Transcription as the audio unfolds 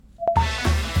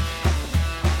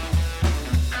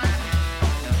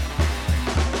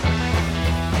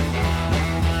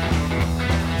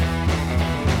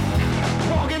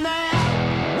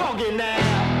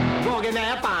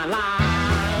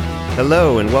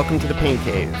Hello and welcome to the Pain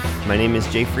Cave. My name is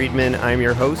Jay Friedman. I'm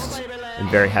your host. I'm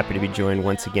very happy to be joined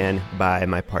once again by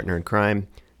my partner in crime,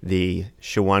 the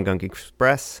Shawangunk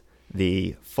Express,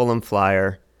 the Fulham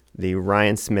Flyer, the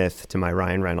Ryan Smith to my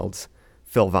Ryan Reynolds,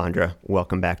 Phil Vondra.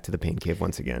 Welcome back to the Pain Cave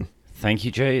once again. Thank you,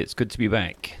 Jay. It's good to be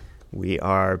back. We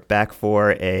are back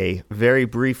for a very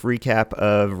brief recap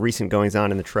of recent goings-on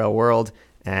in the trail world,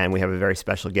 and we have a very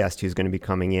special guest who's going to be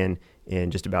coming in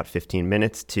just about 15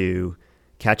 minutes to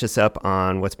catch us up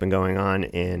on what's been going on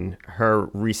in her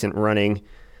recent running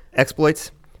exploits.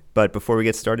 But before we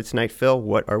get started tonight, Phil,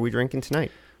 what are we drinking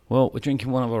tonight? Well, we're drinking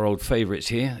one of our old favorites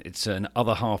here. It's an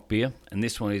other half beer, and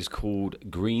this one is called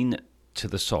Green to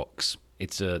the Socks.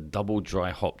 It's a double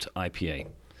dry hopped IPA.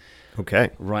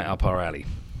 Okay. Right up our alley.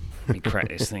 Let me crack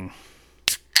this thing.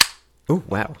 Oh,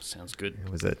 wow. Sounds good.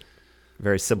 It was a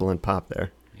very sibilant pop there.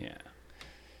 Yeah.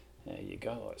 There you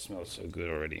go. It smells so good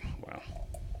already. Wow.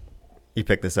 You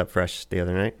picked this up fresh the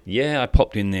other night? Yeah, I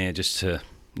popped in there just to,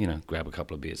 grab a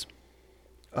couple of beers.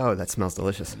 Oh, that smells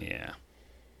delicious. Yeah.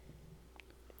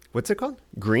 What's it called?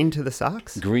 Green to the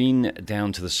Socks? Green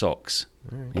down to the socks.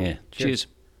 All right. Yeah. Cheers.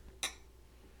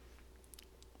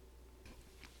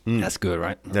 That's good,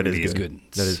 right? That really is good.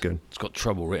 That is good. It's got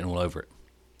trouble written all over it.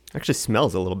 Actually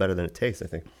smells a little better than it tastes, I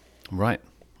think. Right.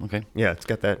 Okay. Yeah, it's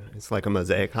got that. It's like a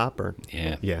mosaic hop or...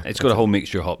 Yeah. Yeah. It's got a whole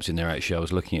mixture of hops in there, actually. I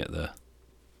was looking at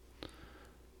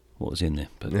what was in there.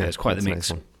 But yeah, it's quite the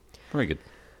mix. Nice. Very good.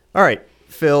 All right,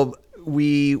 Phil,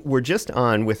 we were just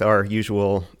on with our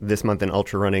usual This Month in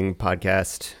Ultra Running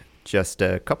podcast just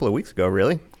a couple of weeks ago,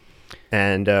 really.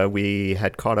 And we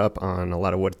had caught up on a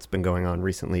lot of what's been going on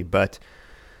recently. But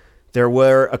there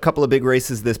were a couple of big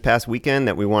races this past weekend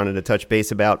that we wanted to touch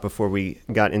base about before we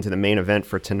got into the main event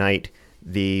for tonight.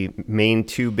 The main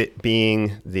two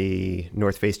being the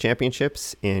North Face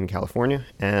Championships in California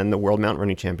and the World Mountain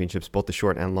Running Championships. Both the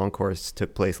short and long course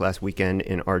took place last weekend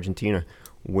in Argentina.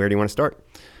 Where do you want to start?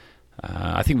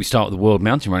 I think we start with the World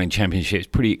Mountain Running Championships.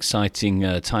 Pretty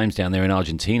exciting times down there in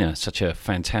Argentina. Such a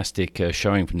fantastic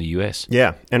showing from the U.S.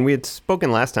 Yeah, and we had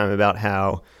spoken last time about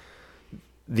how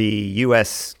the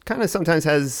U.S. kind of sometimes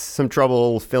has some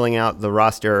trouble filling out the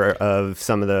roster of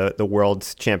some of the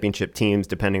world's championship teams,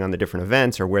 depending on the different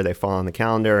events or where they fall on the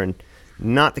calendar. And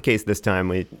not the case this time.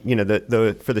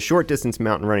 For the short distance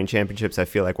mountain running championships, I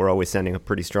feel like we're always sending a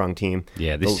pretty strong team.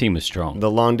 Yeah, this team is strong.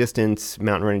 The long distance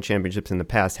mountain running championships in the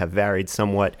past have varied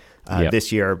somewhat.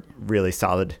 This year, really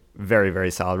solid, very,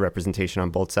 very solid representation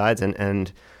on both sides.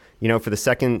 And for the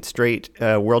second straight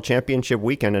World Championship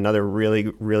weekend, another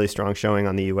really, really strong showing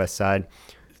on the U.S. side.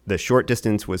 The short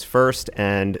distance was first,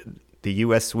 and the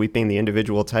U.S. sweeping the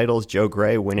individual titles. Joe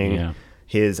Gray winning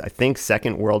his, I think,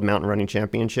 second World Mountain Running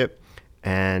Championship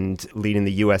and leading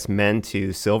the U.S. men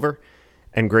to silver.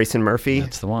 And Grayson Murphy,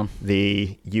 that's the one,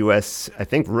 the U.S. I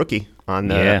think rookie on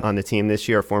the team this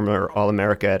year, former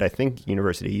All-America at I think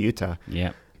University of Utah.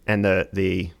 Yeah, and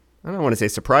the I don't want to say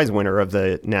surprise winner of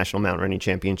the National Mountain Running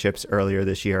Championships earlier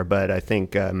this year, but I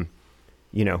think,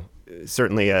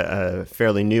 certainly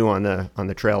fairly new on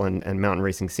the trail and mountain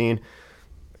racing scene.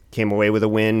 Came away with a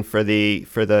win for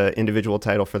the individual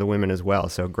title for the women as well.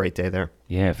 So great day there.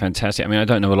 Yeah, fantastic. I mean, I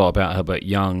don't know a lot about her, but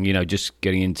young, just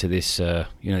getting into this,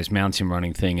 this mountain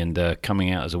running thing and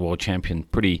coming out as a world champion.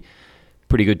 Pretty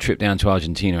good trip down to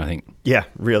Argentina, I think. Yeah,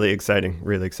 really exciting.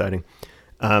 Really exciting.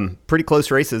 Pretty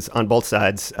close races on both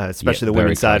sides, especially the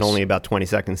women's side, only about 20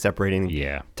 seconds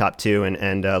separating top two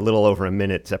and a little over a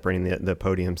minute separating the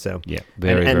podium. So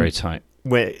very tight.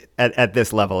 At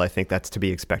this level, I think that's to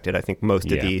be expected. I think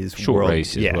most of these short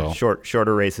races,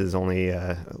 shorter races, only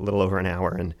a little over an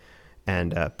hour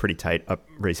and pretty tight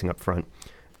racing up front.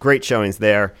 Great showings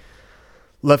there.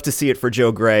 Love to see it for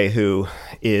Joe Gray, who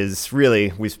is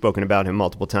really, we've spoken about him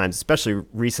multiple times, especially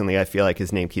recently. I feel like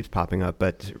his name keeps popping up,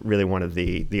 but really one of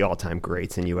the all-time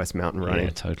greats in U.S. mountain running.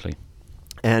 Yeah, totally.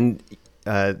 And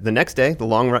the next day, the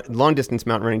long-distance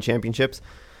mountain running championships,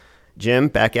 Jim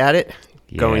back at it,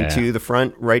 going to the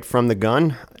front right from the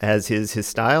gun as his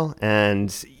style,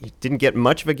 and he didn't get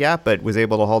much of a gap, but was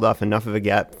able to hold off enough of a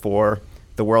gap for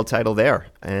the world title there,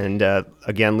 and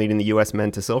again leading the U.S.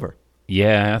 men to silver.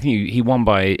 Yeah, I think he won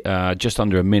by just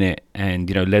under a minute and,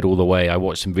 led all the way. I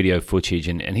watched some video footage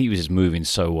and he was just moving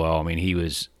so well. I mean, he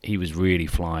was really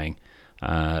flying,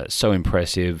 so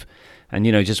impressive. And,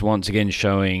 just once again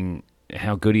showing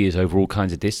how good he is over all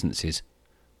kinds of distances.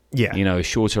 Yeah. A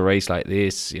shorter race like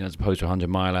this, as opposed to a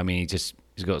 100-mile. I mean, he's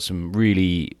got some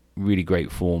really, really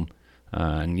great form.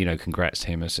 And, congrats to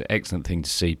him. It's an excellent thing to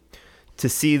see. To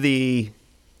see the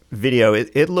video,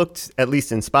 it looked, at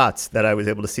least in spots that I was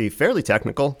able to see, fairly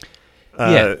technical.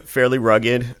 Fairly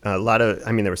rugged. A lot of,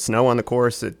 I mean, there was snow on the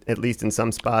course, at least in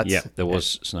some spots. Yeah, there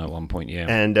was snow at one point, yeah.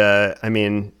 And, I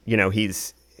mean,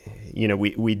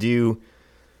 we do,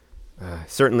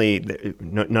 certainly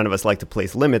none of us like to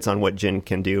place limits on what Jin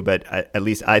can do, but at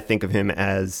least I think of him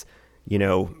as,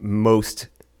 most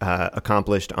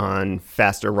accomplished on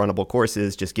faster runnable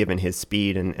courses, just given his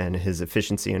speed and his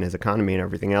efficiency and his economy and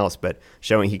everything else, but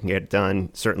showing he can get it done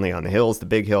certainly on the hills, the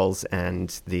big hills,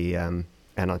 and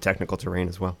and on technical terrain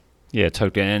as well. Yeah,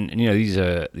 totally. And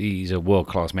these are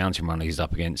world-class mountain runners he's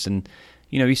up against. And,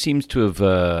 he seems to have,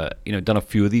 done a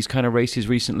few of these kind of races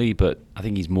recently, but I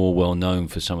think he's more well-known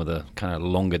for some of the kind of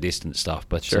longer distance stuff.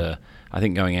 But sure. I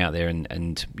think going out there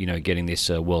and getting this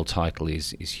world title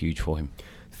is huge for him.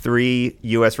 3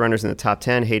 U.S. runners in the top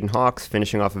 10. Hayden Hawks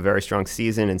finishing off a very strong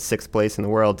season in 6th place in the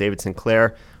world. David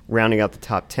Sinclair rounding out the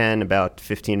top 10, about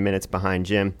 15 minutes behind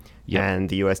Jim. Yep. And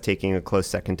the U.S. taking a close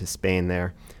second to Spain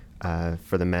there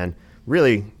for the men.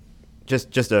 Really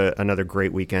just another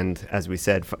great weekend, as we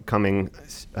said, coming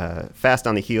fast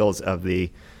on the heels of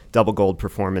the double gold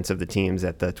performance of the teams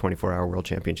at the 24-hour World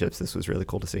Championships. This was really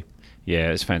cool to see.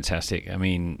 Yeah, it's fantastic. I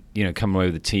mean, coming away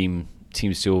with the team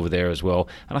silver there as well.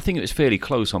 And I think it was fairly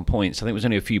close on points. I think it was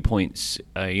only a few points,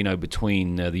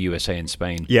 between the USA and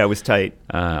Spain. Yeah, it was tight.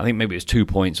 I think maybe it was 2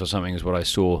 points or something is what I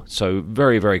saw. So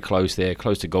very, very close there,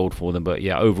 close to gold for them. But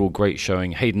yeah, overall great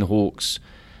showing. Hayden Hawks,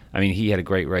 I mean, he had a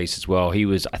great race as well.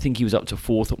 I think he was up to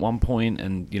 4th at one point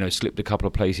and, slipped a couple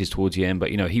of places towards the end. But,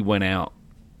 he went out,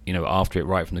 after it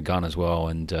right from the gun as well.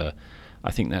 And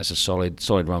I think that's a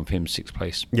solid run for him, 6th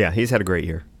place. Yeah, he's had a great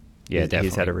year. Yeah, definitely.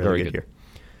 He's had a really good year.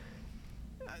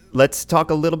 Let's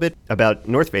talk a little bit about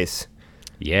North Face.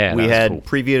 Yeah, we had cool.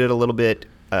 Previewed it a little bit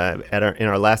in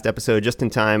our last episode, just in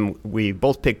time. We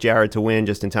both picked Jared to win,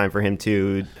 just in time for him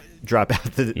to drop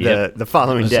out the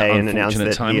following day and announce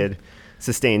that he had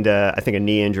sustained, I think, a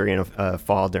knee injury and a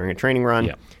fall during a training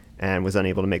run, and was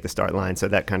unable to make the start line. So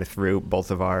that kind of threw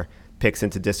both of our picks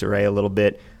into disarray a little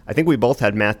bit. I think we both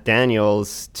had Matt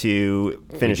Daniels to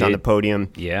finish on the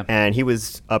podium. Yeah. And he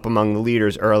was up among the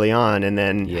leaders early on and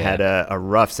then had a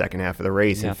rough second half of the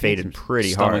race and faded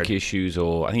pretty hard. Stomach issues,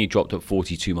 or I think he dropped at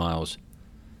 42 miles.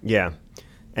 Yeah.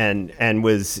 And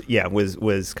was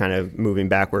kind of moving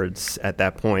backwards at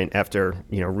that point after,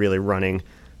 really running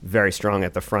very strong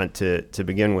at the front to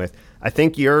begin with. I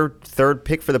think your third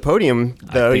pick for the podium,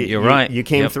 though, I think you're right. You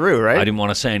came through, right? I didn't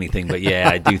want to say anything, but yeah,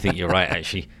 I do think you're right,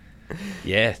 actually.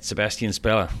 Yeah, Sebastian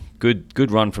Speller.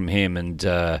 Good run from him, and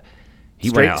he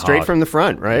went out straight hard. from the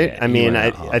front, right? Yeah, I mean,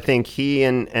 I think he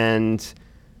and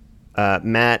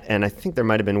Matt, and I think there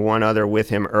might have been one other with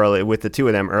him with the two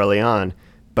of them early on,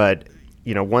 but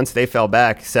once they fell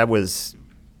back, Seb was,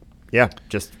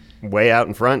 just way out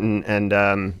in front,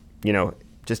 and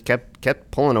just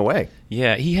kept pulling away.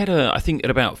 Yeah, he had I think at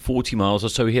about 40 miles or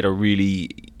so, he had a really,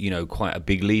 quite a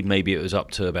big lead. Maybe it was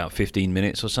up to about 15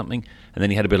 minutes or something. And then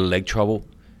he had a bit of leg trouble.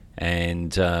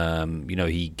 And,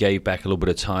 he gave back a little bit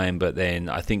of time. But then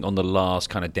I think on the last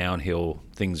kind of downhill,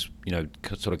 things,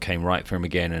 sort of came right for him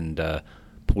again and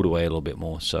pulled away a little bit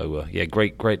more. So,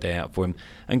 great day out for him.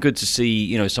 And good to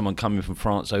see, someone coming from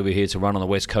France over here to run on the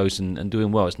West Coast and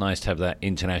doing well. It's nice to have that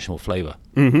international flavour.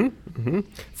 Mm-hmm. Mm-hmm.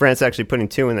 France actually putting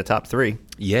 2 in the top 3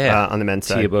 on the men's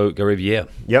side. Thibaut Garivière.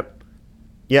 Yep.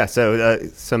 Yeah, so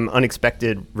some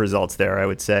unexpected results there, I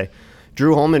would say.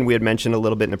 Drew Holman, we had mentioned a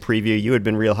little bit in the preview. You had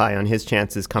been real high on his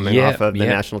chances coming off of the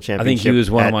national championship. I think he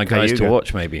was one of my guys Cayuga to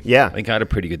watch, maybe. Yeah. I think I had a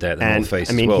pretty good day at the North Face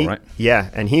as well, right? Yeah,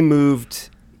 and he moved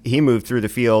through the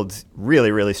field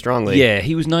really, really strongly. Yeah,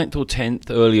 he was 9th or 10th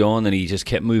early on, and he just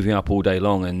kept moving up all day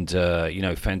long, and,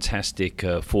 fantastic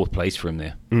 4th place for him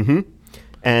there. Mm-hmm.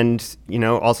 And,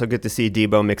 also good to see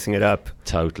Debo mixing it up.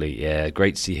 Totally, yeah.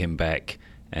 Great to see him back.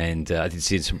 And I did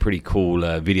see some pretty cool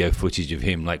video footage of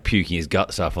him, puking his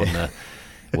guts up on the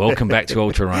welcome back to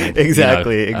ultra running.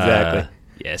 Exactly.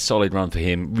 Solid run for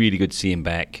him. Really good to see him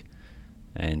back.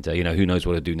 And, who knows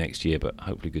what he'll do next year, but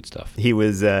hopefully good stuff. He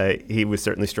was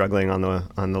certainly struggling on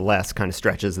the last kind of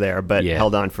stretches there, but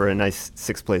held on for a nice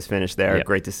 6th place finish there. Yep.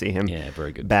 Great to see him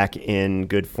very good. Back in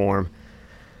good form.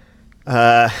 We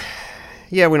don't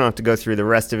have to go through the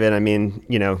rest of it. I mean,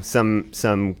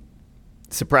 some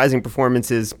surprising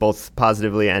performances, both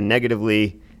positively and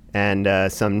negatively,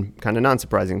 and some kind of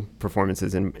non-surprising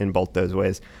performances in both those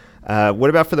ways. What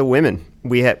about for the women?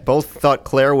 We had both thought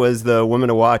Claire was the woman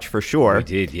to watch for sure. We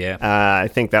did, yeah. I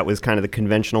think that was kind of the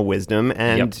conventional wisdom,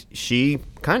 and she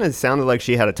kind of sounded like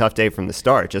she had a tough day from the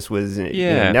start. Just was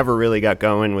never really got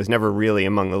going, was never really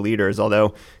among the leaders,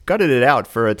 although gutted it out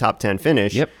for a top 10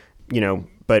 finish.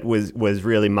 But was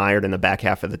really mired in the back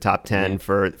half of the top 10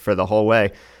 for the whole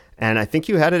way. And I think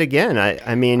you had it again.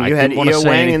 I mean, you had didn't want to Io say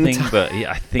Wang in the anything, but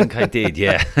yeah, I think I did.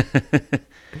 Yeah.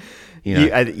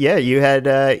 You had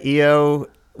Io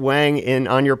Wang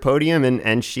on your podium,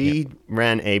 and she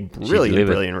ran a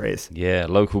brilliant race. Yeah,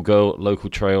 local girl, local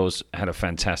trails, had a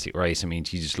fantastic race. I mean,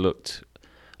 she just looked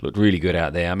really good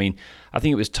out there. I mean, I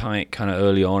think it was tight kind of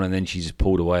early on, and then she just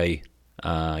pulled away,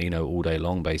 all day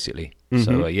long, basically. Mm-hmm.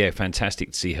 So,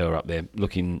 fantastic to see her up there,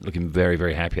 looking very,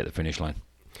 very happy at the finish line.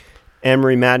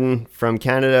 Anne-Marie Madden from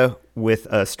Canada with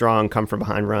a strong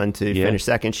come-from-behind run to finish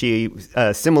second. She,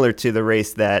 similar to the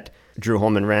race that Drew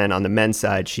Holman ran on the men's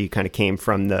side, she kind of came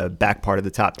from the back part of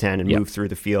the top 10 and moved through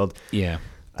the field. Yeah.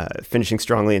 Finishing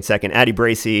strongly in second. Addie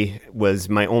Bracey was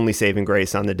my only saving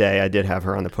grace on the day. I did have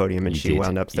her on the podium, and she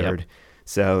wound up third. Yep.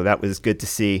 So that was good to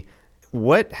see.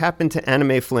 What happened to Anna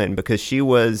Mae Flynn? Because she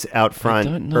was out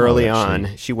front early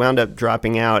on. She wound up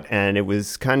dropping out, and it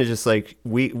was kind of just like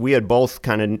we had both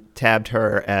kind of tabbed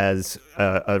her as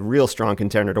a real strong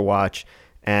contender to watch.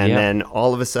 And then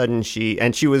all of a sudden she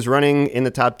was running in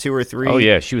the top 2 or 3. Oh,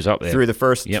 yeah, she was up there. Through the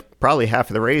first probably half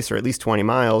of the race, or at least 20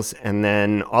 miles. And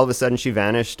then all of a sudden she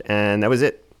vanished, and that was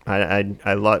it.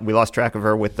 We lost track of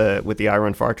her with the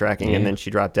iRun far tracking, and then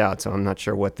she dropped out. So I'm not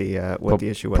sure what the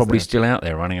issue was. Probably there. Still out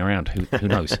there running around. Who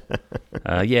knows?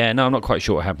 I'm not quite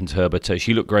sure what happened to her, but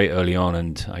she looked great early on,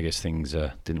 and I guess things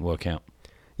didn't work out.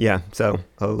 Yeah, so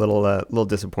a little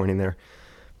disappointing there.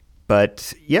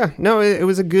 But it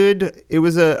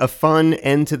was a fun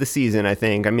end to the season, I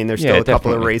think. I mean, there's still a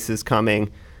couple of races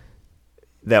coming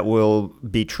that we'll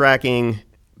be tracking,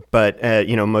 but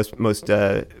most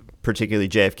particularly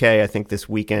JFK, I think this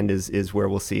weekend is where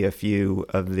we'll see a few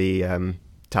of the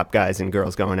top guys and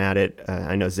girls going at it.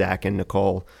 I know Zach and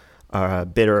Nicole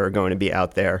Bitter are going to be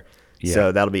out there,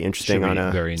 so that'll be interesting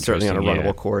certainly on a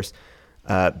runnable course.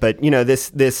 But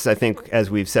this I think, as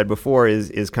we've said before,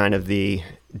 is kind of the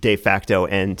de facto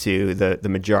end to the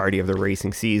majority of the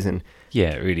racing season.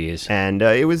 Yeah, it really is. And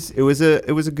it was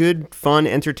a good, fun,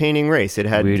 entertaining race. It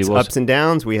had really ups and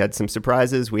downs. We had some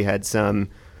surprises. We had some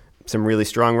really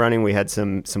strong running. We had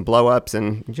some blow ups,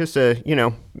 and just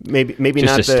maybe just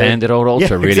not a standard old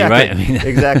ultra, really, exactly, right? I mean,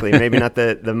 exactly. Maybe not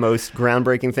the most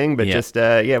groundbreaking thing, but just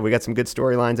we got some good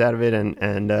storylines out of it,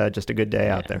 and just a good day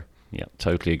out there. Yeah,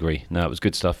 totally agree. No, it was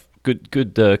good stuff. Good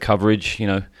coverage,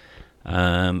 and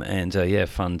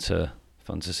fun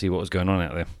to see what was going on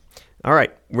out there. All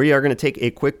right, we are going to take a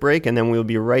quick break, and then we'll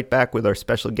be right back with our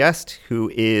special guest,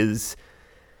 who is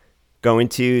going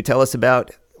to tell us about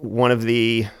one of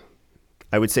the,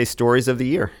 I would say, stories of the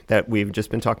year that we've just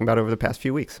been talking about over the past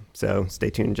few weeks. So stay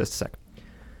tuned in just a sec.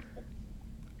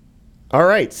 All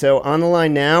right, so on the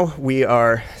line now, we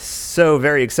are so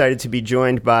very excited to be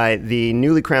joined by the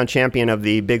newly crowned champion of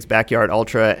the Biggs Backyard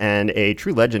Ultra and a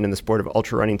true legend in the sport of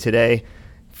ultra running today.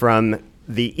 From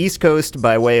the East Coast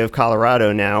by way of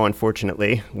Colorado now,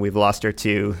 unfortunately. We've lost her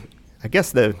to, I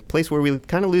guess, the place where we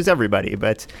kind of lose everybody.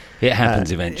 But it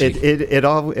happens eventually. It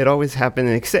always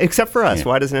happens, except for us. Yeah.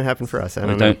 Why doesn't it happen for us? I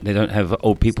don't know. They don't have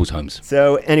old people's homes.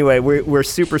 So anyway, we're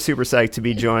super, super psyched to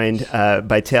be joined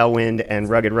by Tailwind and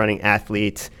rugged running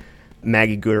athlete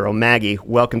Maggie Guterl. Maggie,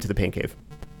 welcome to the Pain Cave.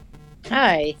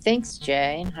 Hi, thanks,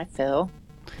 Jay. Hi, Phil.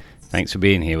 Thanks for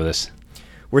being here with us.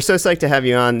 We're so psyched to have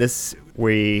you on.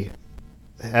 We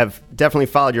have definitely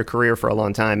followed your career for a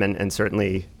long time, and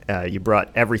certainly you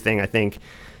brought everything, I think,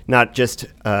 not just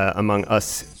among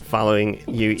us following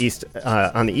you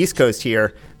on the East Coast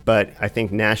here, but I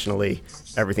think nationally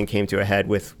everything came to a head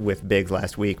with Biggs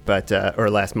last week, or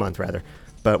last month rather.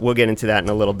 But we'll get into that in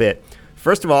a little bit.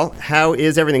 First of all, how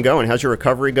is everything going? How's your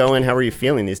recovery going? How are you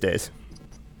feeling these days?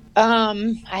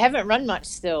 I haven't run much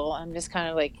still. I'm just kind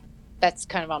of that's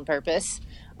kind of on purpose.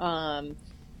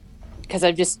 Because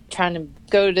I'm just trying to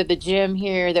go to the gym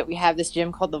here that we have, this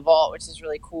gym called The Vault, which is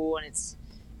really cool. And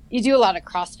you do a lot of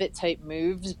CrossFit type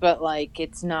moves, but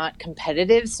it's not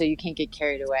competitive, so you can't get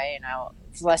carried away. And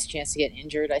it's less chance to get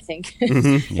injured, I think,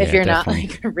 if you're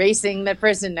definitely not racing the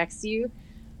person next to you.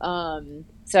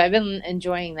 So I've been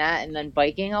enjoying that, and then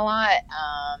biking a lot,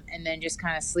 and then just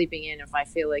kind of sleeping in if I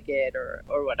feel like it or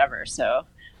whatever. So,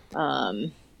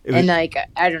 I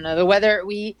don't know, the weather,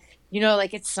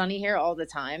 it's sunny here all the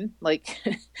time,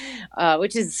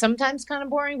 which is sometimes kind of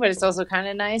boring, but it's also kind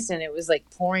of nice. And it was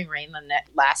pouring rain the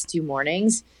last 2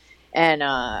 mornings. And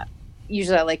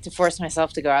usually I like to force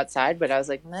myself to go outside, but I was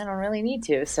like, I don't really need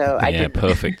to. So I didn't.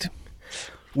 Perfect.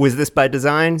 Was this by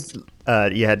design?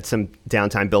 You had some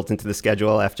downtime built into the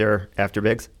schedule after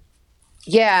Biggs?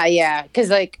 Yeah.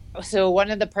 Because so one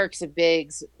of the perks of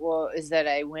Biggs, is that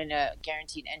I win a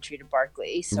guaranteed entry to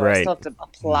Barkley. So I still have to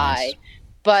apply. Nice.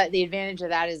 But the advantage of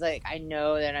that is I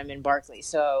know that I'm in Barkley.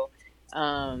 So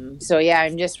So yeah,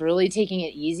 I'm just really taking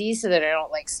it easy so that I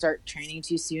don't like start training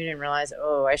too soon and realize,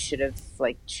 oh, I should have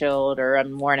like chilled or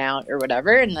I'm worn out or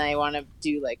whatever. And I want to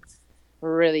do like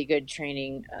really good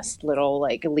training, a little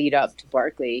like lead up to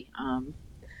Barkley.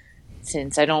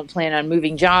 Since I don't plan on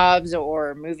moving jobs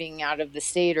or moving out of the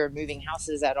state or moving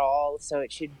houses at all. So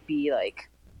it should be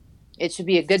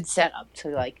a good setup to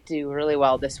like do really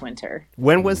well this winter.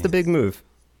 When was the big move?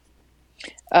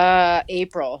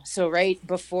 April. So right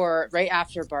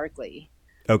after Barkley.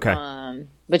 Okay.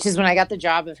 Which is when I got the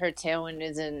job of her tailwind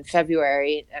is in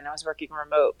February and I was working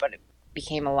remote, but it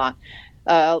became a lot,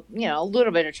 a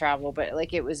little bit of travel, but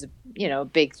like it was, a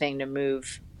big thing to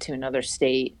move to another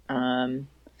state.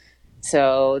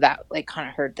 So that like kind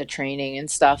of hurt the training and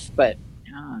stuff, but,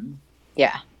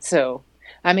 yeah, so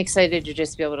I'm excited to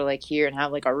just be able to like hear and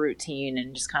have like a routine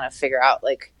and just kind of figure out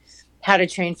like how to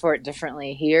train for it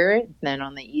differently here than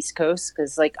on the East Coast.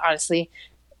 Cause like, honestly,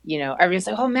 everyone's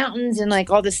like, oh, mountains and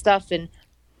like all this stuff. And,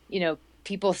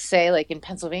 people say like in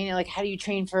Pennsylvania, like, how do you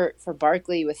train for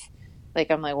Barkley with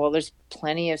like, I'm like, well, there's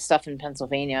plenty of stuff in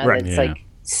Pennsylvania that's like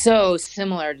so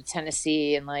similar to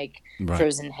Tennessee and like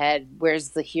Frozen Head,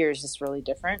 whereas the here is just really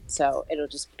different. So it'll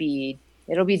be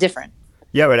different.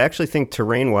 Yeah, but I actually think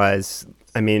terrain wise,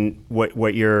 I mean,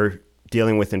 what you're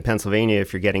dealing with in Pennsylvania,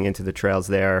 if you're getting into the trails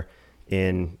there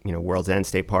in, World's End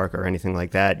State Park or anything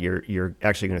like that, you're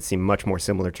actually going to see much more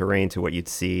similar terrain to what you'd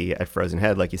see at Frozen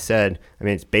Head. Like you said, I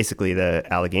mean, it's basically the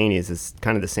Alleghenies is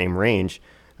kind of the same range,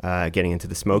 getting into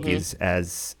the Smokies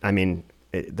as, I mean,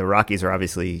 the Rockies are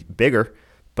obviously bigger,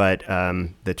 but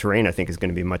the terrain, I think, is going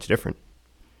to be much different.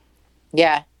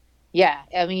 Yeah. Yeah.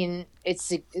 I mean,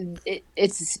 it's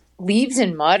leaves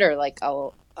and mud are like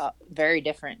very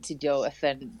different to deal with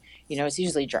than, it's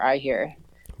usually dry here.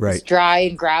 Right. It's dry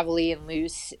and gravelly and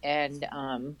loose. And,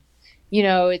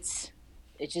 it's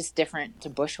just different to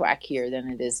bushwhack here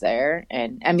than it is there.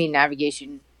 And I mean,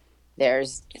 navigation there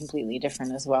is completely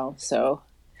different as well. So,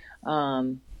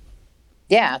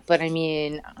 yeah, but I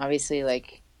mean, obviously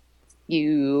like,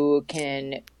 you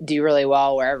can do really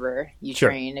well wherever you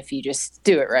train if you just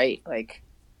do it right. Like,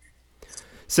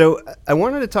 so I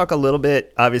wanted to talk a little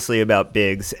bit, obviously, about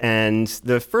bigs. And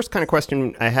the first kind of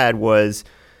question I had was,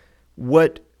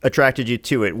 what attracted you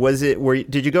to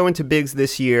it? Did you go into bigs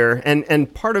this year?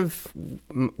 And part of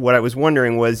what I was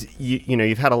wondering was,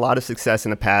 you've had a lot of success in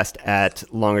the past at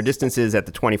longer distances, at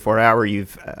the 24-hour.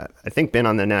 You've, I think, been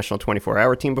on the national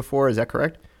 24-hour team before. Is that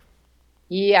correct?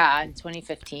 Yeah, in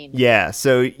 2015. Yeah,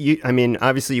 so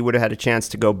obviously you would have had a chance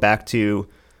to go back to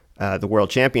the World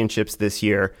Championships this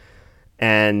year,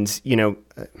 and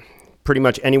pretty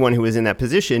much anyone who was in that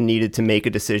position needed to make a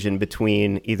decision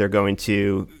between either going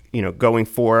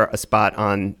for a spot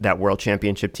on that World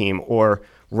Championship team or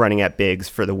running at bigs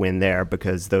for the win there,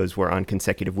 because those were on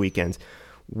consecutive weekends.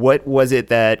 What was it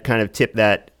that kind of tipped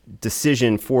that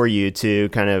decision for you to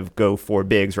kind of go for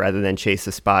bigs rather than chase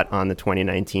a spot on the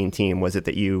 2019 team? Was it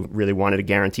that you really wanted to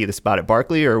guarantee the spot at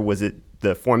Barkley, or was it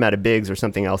the format of bigs or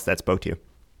something else that spoke to you?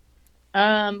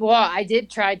 Well, I did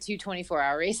try 2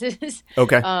 24-hour races.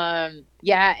 Okay.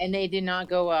 Yeah, and they did not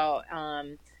go well.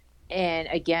 And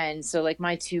again, so like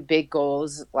my 2 big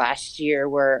goals last year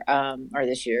or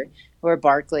this year were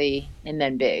Barkley and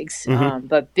then bigs. Mm-hmm.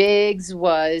 But bigs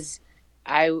was,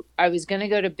 I was going to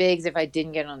go to bigs if I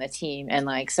didn't get on the team. And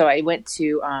like, so I went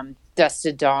to Dust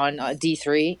to Dawn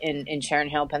D3 in Sharon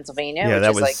Hill, Pennsylvania. Yeah,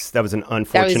 that was an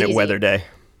unfortunate weather day.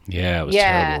 Yeah, it was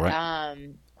terrible, right?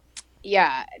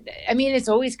 Yeah, I mean, it's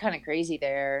always kind of crazy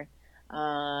there.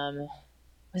 Was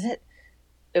it?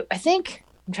 I think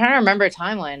I'm trying to remember a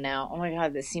timeline now. Oh my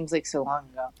God, this seems like so long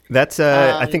ago. That's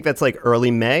I think that's like early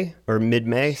May or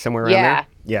mid-May, somewhere around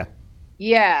there.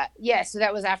 Yeah. So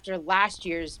that was after last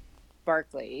year's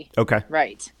Barkley. Okay.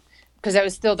 Right. Because that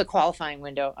was still the qualifying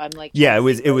window. I'm like, yeah, it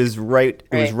was right.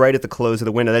 It was right at the close of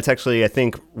the window. That's actually, I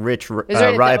think, Rich it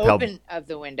was right at the open of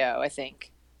the window, I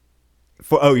think.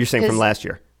 You're saying from last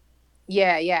year?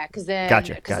 Yeah, because then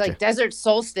Gotcha. Like Desert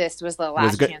Solstice was the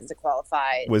last chance to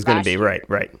qualify. Was going to be right.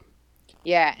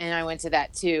 Yeah, and I went to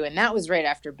that too, and that was right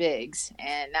after Bigs,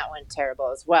 and that went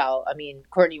terrible as well. I mean,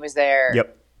 Courtney was there.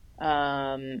 Yep.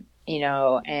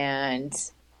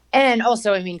 And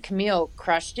also, I mean, Camille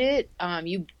crushed it.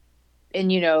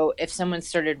 If someone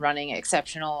started running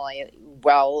exceptionally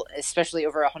well, especially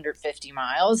over 150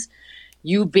 miles,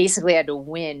 you basically had to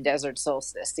win Desert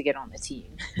Solstice to get on the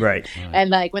team. Right. And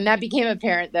like when that became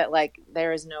apparent that like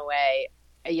there is no way,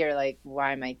 you're like,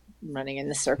 why am I running in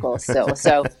the circle still?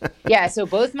 So yeah, so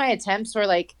both my attempts were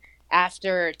like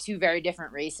after 2 very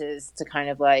different races to kind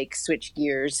of like switch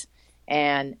gears,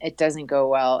 and it doesn't go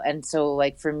well. And so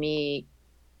like for me,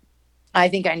 I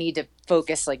think I need to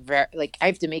focus like I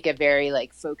have to make a very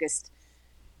like focused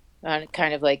on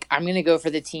kind of like I'm going to go for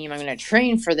the team. I'm going to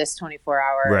train for this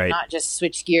 24-hour and Right. not just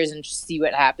switch gears and just see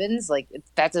what happens. Like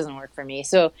that doesn't work for me.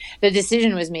 So the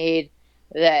decision was made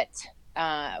that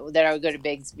I would go to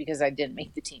Bigs because I didn't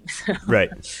make the team.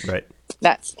 Right.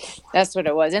 That's what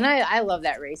it was. And I love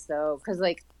that race though, because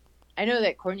like I know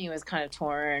that Courtney was kind of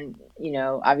torn, you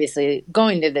know, obviously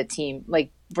going to the team,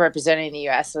 like representing the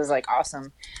US was like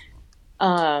awesome.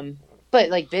 But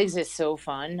like Bigs is so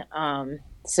fun.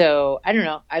 So I don't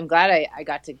know. I'm glad I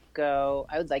got to go.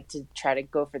 I would like to try to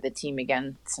go for the team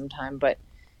again sometime, but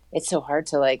it's so hard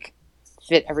to like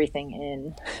fit everything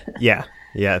in. Yeah.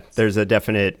 There's a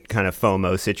definite kind of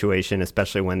FOMO situation,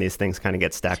 especially when these things kind of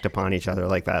get stacked upon each other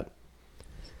like that.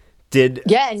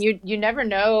 And you never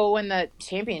know when the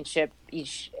championship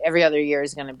every other year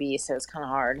is going to be, so it's kind of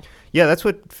hard. Yeah, that's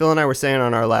what Phil and I were saying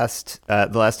on our the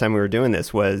last time we were doing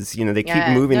this was, you know, they keep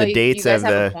moving the dates of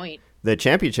the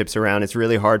championships around. It's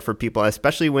really hard for people,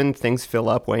 especially when things fill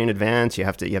up way in advance. You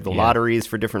have the lotteries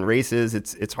for different races.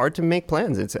 It's hard to make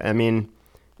plans. It's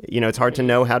hard to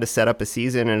know how to set up a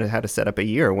season and how to set up a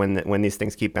year when these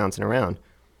things keep bouncing around.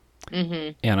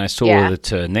 Mm-hmm. Yeah, and I saw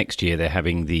that next year they're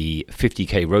having the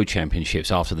 50K road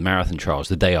championships after the marathon trials,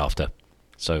 the day after.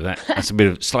 So that's a bit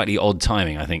of slightly odd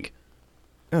timing, I think.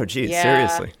 Oh, geez,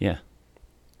 seriously. Yeah.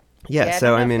 Yeah,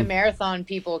 so I mean, the marathon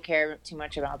people care too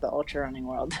much about the ultra running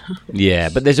world. Yeah,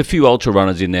 but there's a few ultra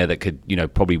runners in there that could,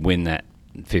 probably win that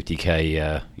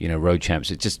 50K, road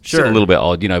champs. It's just still a little bit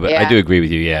odd, but I do agree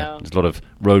with you. Yeah, there's a lot of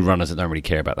road runners that don't really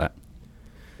care about that.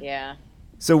 Yeah.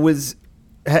 So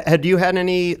had you had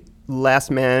any last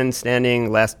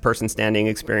person standing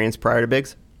experience prior to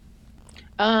Bigs?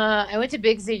 I went to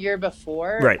Bigs the year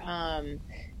before. Right.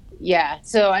 Yeah.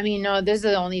 So, I mean, no, those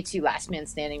are the only 2 last man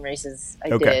standing races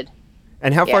I did.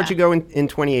 And how far did you go in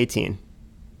 2018?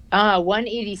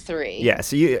 183. Yeah.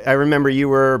 So I remember you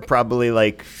were probably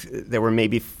like, there were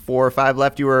maybe 4 or 5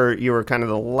 left. You were kind of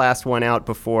the last one out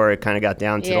before it kind of got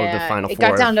down to the final 4. It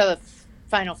got down to the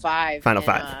final 5.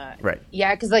 Right.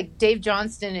 Yeah, because like Dave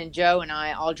Johnston and Joe and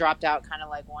I all dropped out kind of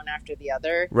like one after the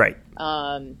other. Right.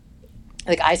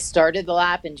 Like I started the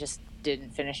lap and just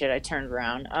didn't finish it. I turned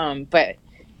around. But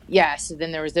yeah, so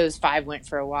then there was those 5 went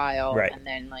for a while. Right. And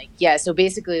then so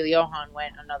basically Johan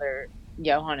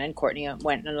and Courtney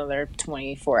went another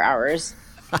 24 hours.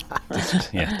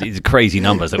 Yeah, these are crazy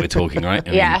numbers that we're talking, right?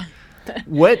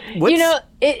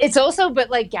 It's also, but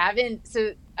like Gavin,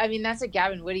 so I mean, that's what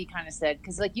Gavin Woody kind of said,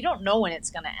 because like you don't know when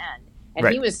it's going to end. And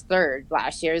he was 3rd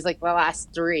last year. It was like the last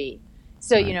 3.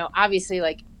 So, obviously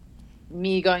like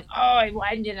me going,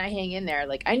 why didn't I hang in there?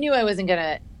 Like I knew I wasn't going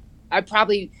to, I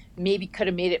probably maybe could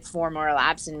have made it 4 more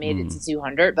laps and made it to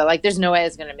 200, but like there's no way I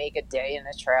was going to make a day in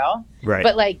the trail. Right.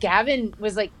 But like Gavin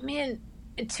was like, man,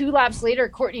 2 laps later,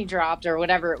 Courtney dropped or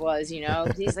whatever it was,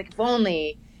 he's like, if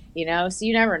only, so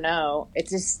you never know.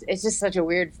 It's just such a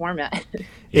weird format.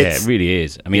 Yeah, it really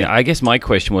is. I mean, I guess my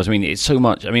question was, it's so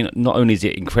much, not only is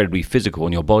it incredibly physical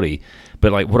on your body,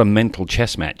 but like what a mental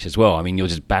chess match as well. I mean, you're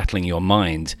just battling your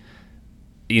mind,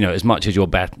 as much as you're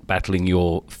battling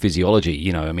your physiology,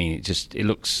 it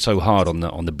looks so hard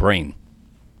on the brain.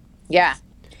 Yeah.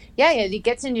 It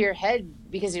gets into your head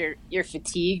because you're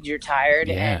fatigued, you're tired.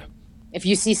 Yeah. And if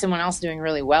you see someone else doing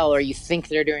really well, or you think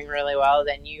they're doing really well,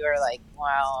 then you are like,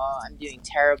 wow, I'm doing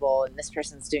terrible. And this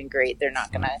person's doing great. They're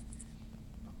not going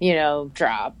to,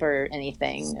 drop or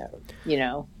anything,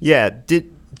 Yeah.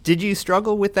 Did you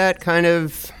struggle with that kind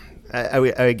of,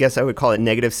 I guess I would call it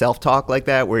negative self-talk like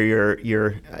that, where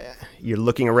you're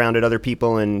looking around at other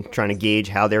people and trying to gauge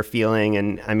how they're feeling,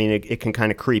 and I mean it can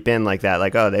kind of creep in like that,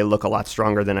 like, oh, they look a lot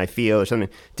stronger than I feel or something.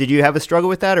 Did you have a struggle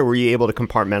with that, or were you able to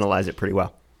compartmentalize it pretty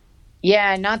well?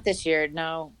 Yeah, not this year.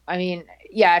 No, I mean,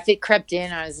 yeah, if it crept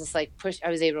in, I was just like I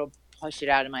was able to push it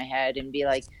out of my head and be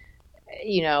like,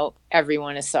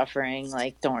 everyone is suffering.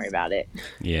 Like, don't worry about it.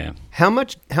 Yeah. How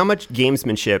much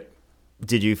gamesmanship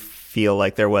did you feel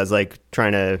like there was, like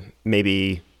trying to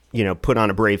maybe, put on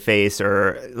a brave face,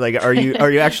 or like, are you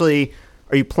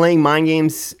playing mind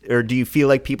games, or do you feel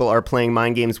like people are playing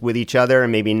mind games with each other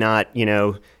and maybe not,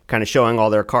 kind of showing all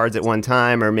their cards at one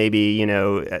time, or maybe,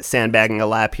 sandbagging a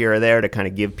lap here or there to kind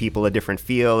of give people a different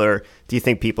feel? Or do you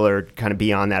think people are kind of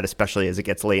beyond that, especially as it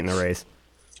gets late in the race?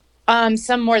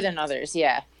 Some more than others.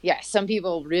 Yeah. Some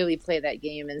people really play that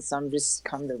game and some just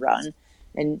come to run.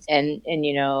 And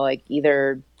like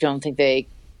either don't think they,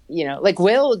 like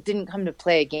Will didn't come to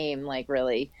play a game, like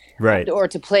really, right, or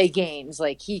to play games.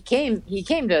 Like he came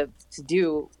to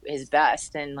do his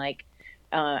best, and like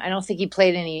I don't think he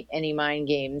played any mind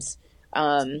games.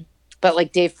 but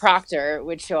like Dave Proctor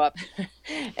would show up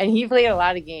and he played a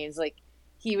lot of games. Like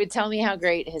he would tell me how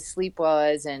great his sleep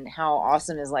was and how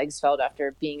awesome his legs felt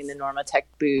after being in the Normatec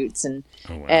boots. And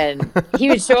and he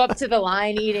would show up to the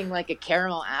line eating like a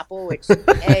caramel apple, which,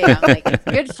 hey, I'm like,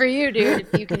 good for you, dude,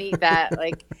 if you can eat that.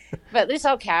 Like, but at least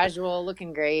all casual,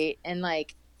 looking great. And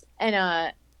like,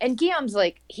 and Guillaume's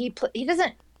like, he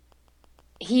doesn't,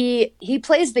 he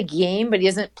plays the game, but he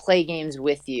doesn't play games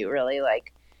with you really.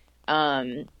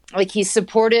 Like he's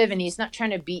supportive and he's not trying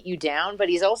to beat you down, but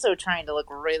he's also trying to look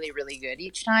really, really good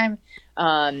each time.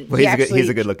 Well, he's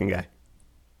a good looking guy.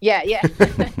 Yeah.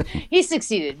 He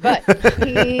succeeded, but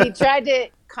he tried to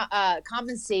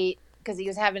compensate because he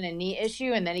was having a knee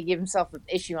issue, and then he gave himself an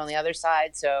issue on the other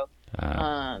side. So,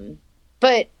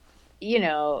 but you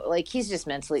know, like he's just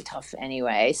mentally tough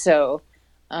anyway. So,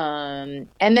 and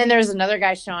then there's another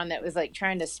guy, Sean, that was like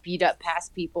trying to speed up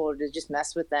past people to just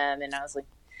mess with them, and I was like,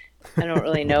 I don't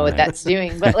really know what that's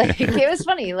doing, but like it was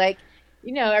funny. Like,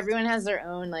 you know, everyone has their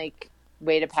own like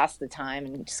way to pass the time,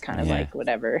 and just kind of like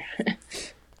whatever.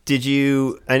 Did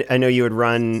you? I know you would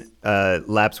run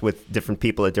laps with different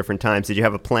people at different times. Did you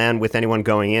have a plan with anyone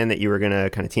going in that you were going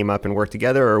to kind of team up and work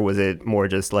together, or was it more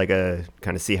just like a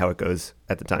kind of see how it goes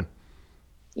at the time?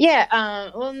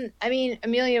 Yeah. Well, I mean,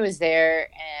 Amelia was there,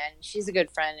 and she's a good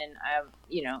friend, and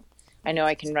you know, I know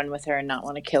I can run with her and not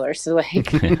want to kill her. So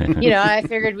like, you know, I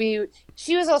figured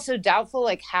she was also doubtful,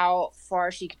 like how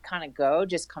far she could kind of go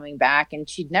just coming back, and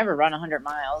she'd never run 100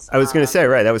 miles. I was going to say,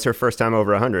 right. That was her first time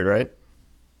over 100, right?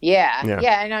 Yeah.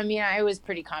 And I mean, I was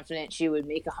pretty confident she would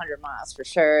make 100 miles for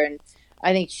sure. And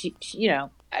I think she you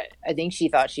know, I think she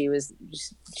thought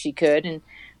she could. And,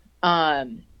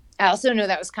 I also know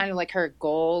that was kind of like her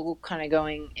goal kind of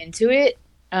going into it.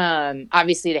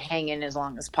 Obviously to hang in as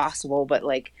long as possible, but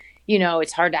like, you know,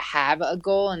 it's hard to have a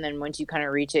goal, and then once you kind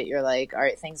of reach it, you're like, all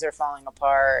right, things are falling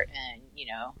apart, and you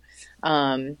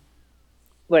know,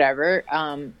 whatever.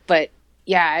 But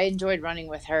yeah, I enjoyed running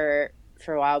with her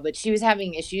for a while, but she was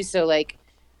having issues, so like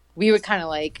we would kind of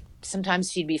like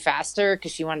sometimes she'd be faster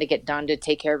because she wanted to get done to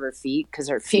take care of her feet because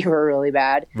her feet were really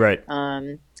bad. Right.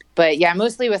 But yeah,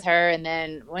 mostly with her. And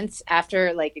then once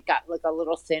after like it got like a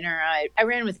little thinner, I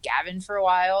ran with Gavin for a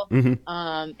while.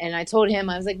 Mm-hmm. And I told him,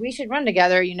 I was like, we should run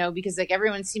together, you know, because like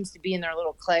everyone seems to be in their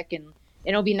little clique, and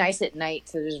it'll be nice at night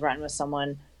to just run with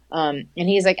someone. And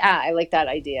he's like, I like that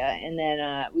idea. And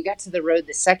then we got to the road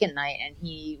the second night, and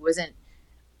he wasn't,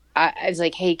 I was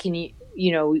like, hey, can you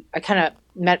know, I kind of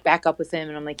met back up with him,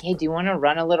 and I'm like, hey, do you want to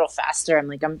run a little faster? I'm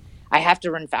like, I have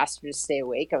to run faster to stay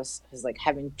awake. I was like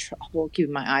having trouble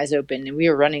keeping my eyes open, and we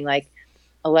were running like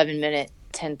 11-minute,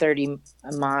 10:30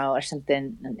 a mile or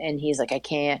something. And he's like, I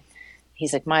can't.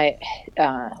 He's like, my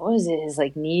what was it? His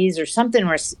like knees or something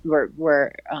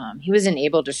where he wasn't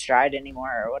able to stride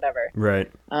anymore or whatever. Right.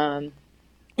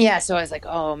 Yeah. So I was like,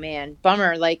 oh man,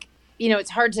 bummer. Like, you know,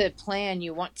 it's hard to plan.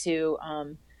 You want to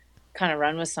kind of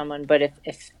run with someone, but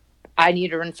if I need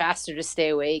to run faster to stay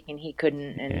awake, and he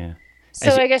couldn't, and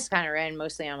so I guess kind of ran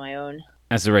mostly on my own.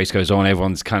 As the race goes on,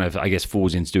 everyone's kind of, I guess,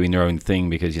 falls into doing their own thing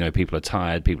because, you know, people are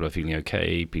tired, people are feeling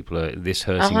okay, people are this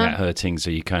hurting, that hurting, so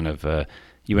you kind of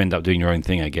you end up doing your own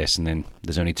thing, I guess, and then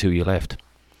there's only two you left.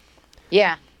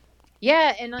 Yeah,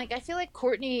 and like I feel like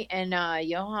Courtney and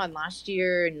Johan last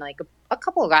year, and like a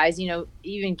couple of guys, you know,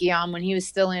 even Guillaume when he was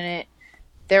still in it,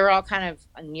 they were all kind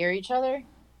of near each other.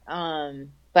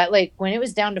 But like when it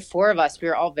was down to four of us, we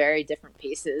were all very different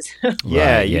paces. You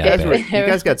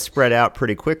guys got spread out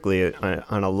pretty quickly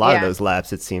on a lot of those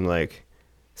laps. It seemed like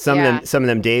some of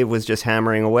them, Dave was just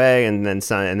hammering away, and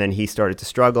then he started to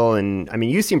struggle. And I mean,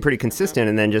 you seemed pretty consistent,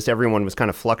 and then just everyone was kind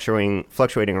of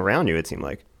fluctuating around you. It seemed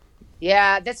like.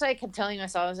 Yeah, that's what I kept telling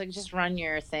myself. I was like, just run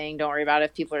your thing. Don't worry about it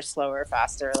if people are slower or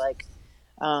faster. Like,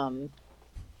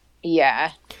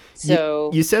 yeah.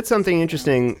 So you said something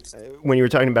interesting when you were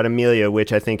talking about Amelia,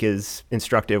 which I think is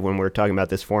instructive when we're talking about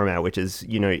this format, which is,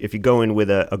 you know, if you go in with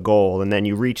a goal and then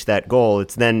you reach that goal,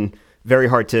 it's then very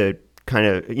hard to kind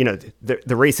of, you know,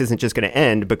 the race isn't just going to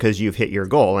end because you've hit your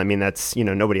goal. I mean, that's, you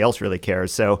know, nobody else really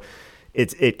cares. So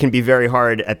it can be very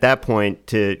hard at that point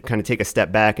to kind of take a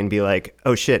step back and be like,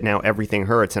 oh shit, now everything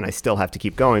hurts and I still have to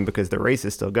keep going because the race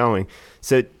is still going.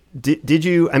 So did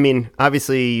you, I mean,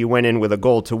 obviously you went in with a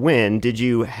goal to win. Did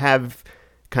you have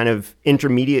kind of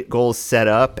intermediate goals set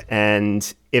up?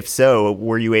 And if so, how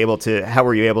were you able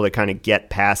to kind of get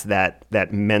past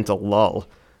that mental lull?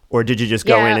 Or did you just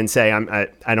go in and say,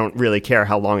 I don't really care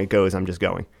how long it goes, I'm just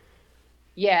going?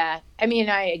 Yeah. I mean,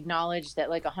 I acknowledged that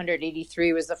like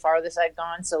 183 was the farthest I'd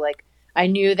gone. So like I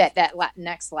knew that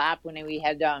next lap when we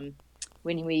had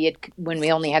when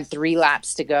we only had 3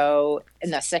 laps to go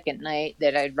in the second night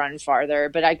that I'd run farther,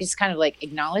 but I just kind of like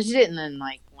acknowledged it and then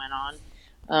like went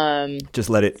on. Just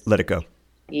let it go.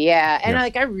 Yeah, and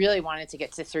I really wanted to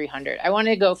get to 300. I wanted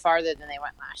to go farther than they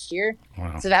went last year.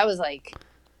 Wow. So that was like,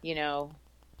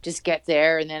 just get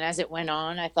there. And then as it went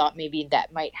on, I thought maybe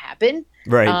that might happen.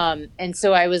 Right. And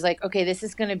so I was like, okay, this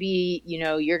is going to be,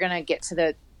 you're going to get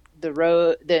to the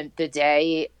road, the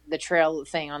day, the trail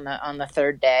thing on the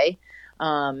third day,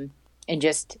 and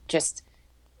just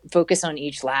focus on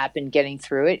each lap and getting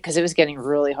through it, because it was getting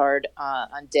really hard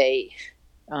on day.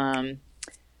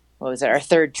 What was it? Our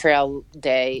third trail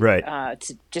day. Right.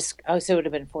 So it would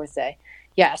have been fourth day.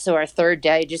 Yeah. So our third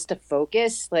day, just to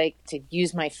focus, like to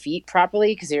use my feet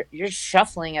properly, because you're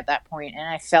shuffling at that point, and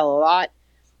I fell a lot.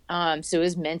 So it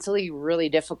was mentally really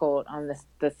difficult on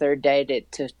the third day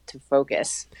to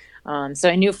focus. So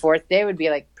I knew fourth day would be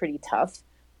like pretty tough,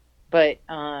 but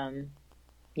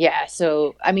yeah.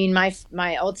 So I mean,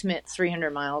 my ultimate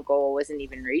 300-mile goal wasn't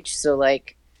even reached. So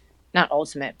like, not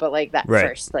ultimate, but like that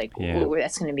first, like, ooh,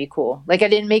 that's going to be cool. Like I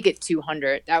didn't make it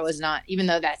 200. That was not, even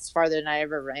though that's farther than I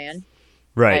ever ran.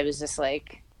 Right. I was just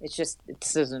like, it's just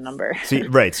a number. So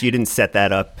you didn't set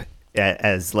that up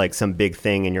as like some big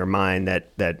thing in your mind that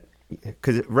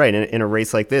because in a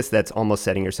race like this, that's almost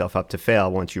setting yourself up to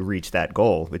fail once you reach that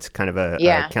goal. It's kind of a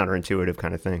counterintuitive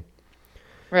kind of thing.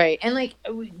 Right. And like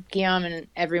Guillaume and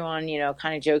everyone,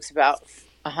 kind of jokes about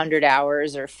 100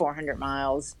 hours or 400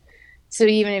 miles. So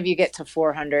even if you get to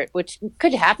 400, which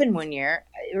could happen one year,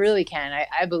 it really can.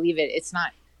 I believe it. It's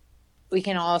not, we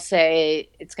can all say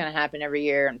it's going to happen every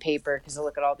year on paper because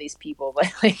look at all these people.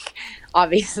 But like,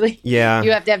 obviously, you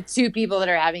have to have 2 people that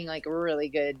are having like really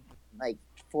good, like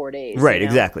 4 days. Right,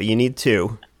 exactly. You need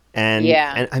 2. And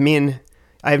I mean,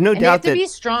 I have no doubt you have that to be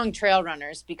strong trail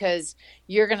runners, because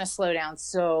you're going to slow down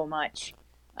so much,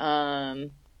 like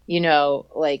on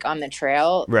the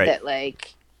trail, that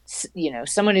like,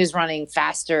 someone who's running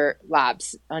faster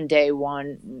laps on day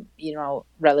 1,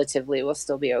 relatively will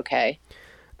still be okay.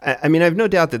 I mean, I have no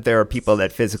doubt that there are people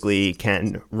that physically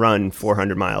can run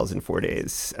 400 miles in 4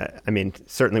 days. I mean,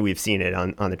 certainly we've seen it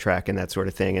on the track and that sort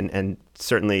of thing. And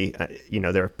certainly,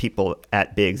 there are people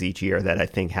at Bigs each year that I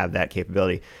think have that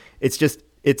capability. It's just,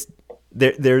 it's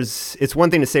one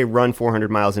thing to say run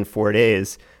 400 miles in 4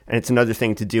 days, and it's another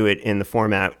thing to do it in the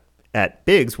format at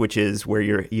Bigs, which is where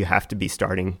you have to be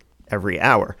starting every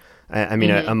hour. I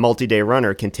mean, a multi-day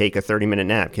runner can take a 30-minute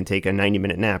nap, can take a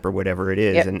 90-minute nap, or whatever it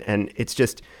is. Yep. And it's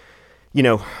just,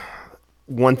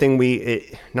 one thing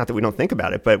not that we don't think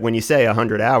about it, but when you say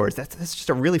 100 hours, that's just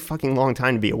a really fucking long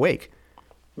time to be awake.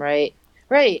 Right.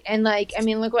 And like, I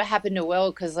mean, look what happened to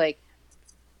Will, because like,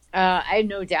 I have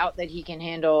no doubt that he can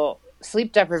handle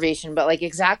sleep deprivation, but like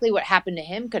exactly what happened to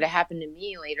him could have happened to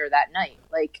me later that night.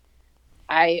 Like,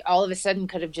 I all of a sudden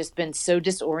could have just been so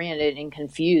disoriented and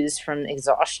confused from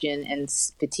exhaustion and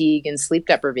fatigue and sleep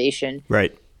deprivation.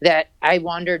 Right. That I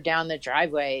wandered down the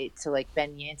driveway to like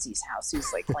Ben Yancey's house,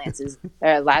 who's like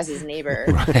Laz's neighbor.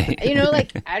 Right.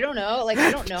 Like, I don't know. Like,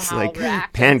 I don't know how like I'll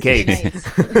react. pancakes.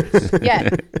 Yeah.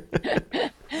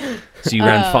 So you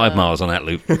ran 5 miles on that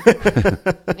loop.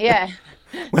 Yeah.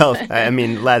 Well, I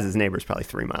mean, Laz's neighbor is probably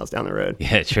 3 miles down the road.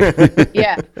 Yeah, true.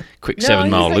 Yeah. Quick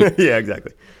 7-mile loop. Yeah,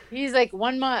 exactly. He's like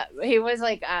 1 mile. He was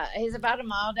like, he's about a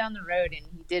mile down the road, and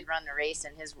he did run the race.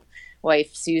 And his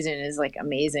wife Susan is like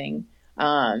amazing,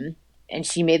 and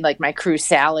she made like my crew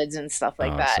salads and stuff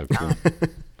like that. So cool.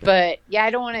 But yeah,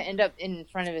 I don't want to end up in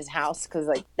front of his house, because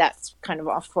like that's kind of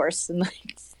off course, and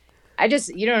like I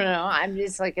just, you don't know. I'm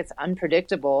just like, it's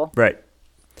unpredictable. Right.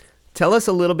 Tell us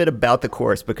a little bit about the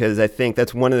course, because I think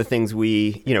that's one of the things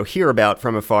we hear about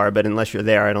from afar, but unless you're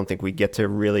there, I don't think we get to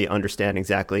really understand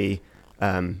exactly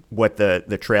what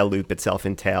the trail loop itself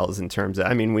entails in terms of,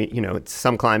 I mean, it's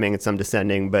some climbing and some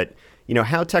descending, but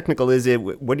how technical is it?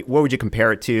 What would you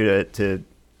compare it to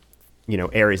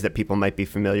areas that people might be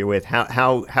familiar with?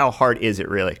 How hard is it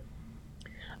really?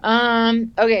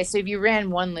 Okay, so if you ran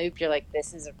one loop, you're like,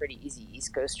 this is a pretty easy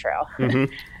East Coast trail.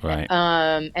 Mm-hmm. Right.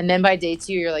 And then by day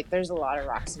 2, you're like, there's a lot of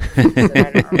rocks and that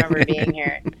I don't remember being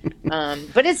here.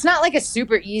 But it's not like a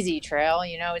super easy trail,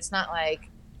 it's not like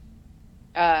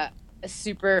a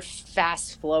super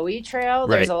fast flowy trail.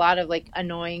 There's a lot of like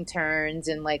annoying turns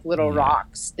and like little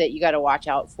rocks that you got to watch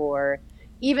out for.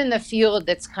 Even the field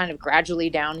that's kind of gradually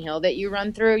downhill that you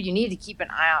run through, you need to keep an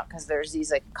eye out, because there's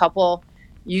these like couple,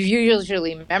 you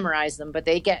usually memorize them, but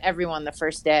they get everyone the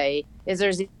first day, is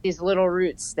there's these little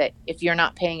routes that if you're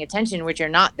not paying attention, which you're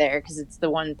not there, because it's the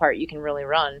one part you can really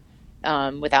run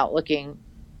without looking,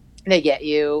 They get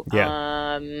you.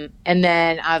 Yeah. And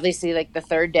then obviously like the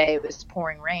third day it was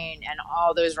pouring rain and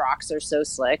all those rocks are so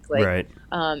slick. Like, Right.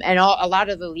 And a lot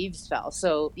of the leaves fell.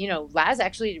 So, Laz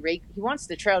actually he wants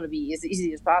the trail to be as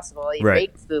easy as possible. He Right.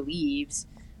 raked the leaves,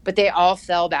 but they all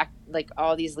fell back. Like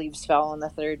all these leaves fell on the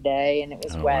third day and it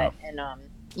was wet. Wow. And,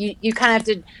 you kind of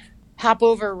have to hop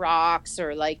over rocks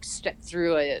or like step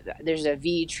through there's a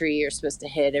V tree you're supposed to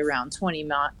hit around 20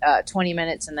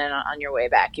 minutes. And then on your way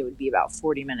back, it would be about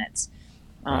 40 minutes.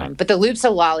 Right. But the loop's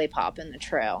a lollipop in the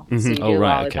trail. So you do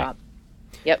lollipop.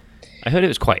 Okay. Yep. I heard it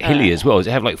was quite hilly as well. Does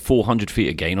it have like 400 feet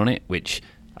of gain on it? Which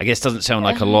I guess doesn't sound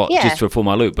like a lot just for a 4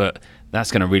 mile loop, but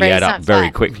that's going to really add up very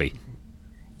quickly.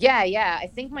 Yeah. I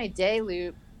think my day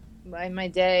loop,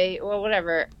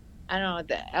 whatever. I don't know what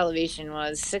the elevation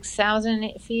was,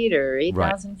 6,000 feet or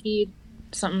 8,000 feet,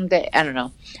 something. I don't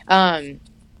know.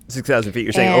 6,000 feet.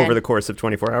 You're saying over the course of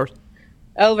 24 hours?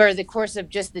 Over the course of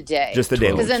just the day. Just the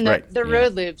day. Because then the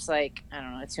road loop's like, I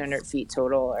don't know, 200 feet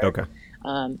total. Okay.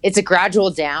 It's a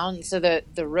gradual down. So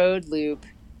the road loop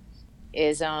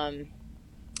is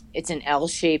it's an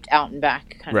L-shaped out and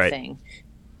back kind of thing.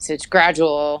 So it's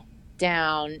gradual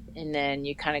down, and then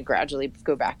you kind of gradually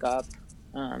go back up.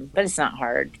 But it's not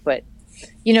hard. But,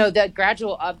 the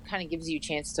gradual up kind of gives you a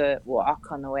chance to walk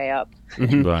on the way up.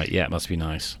 Right, yeah, it must be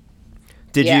nice.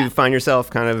 Did you find yourself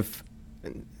kind of,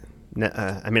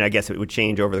 I guess it would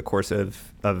change over the course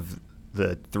of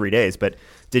the 3 days, but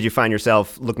did you find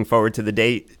yourself looking forward to the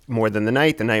day more than the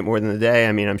night more than the day?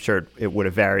 I mean, I'm sure it would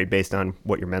have varied based on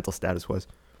what your mental status was.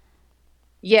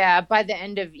 Yeah, by the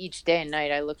end of each day and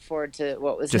night, I look forward to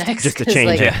what was next. Just to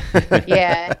change it.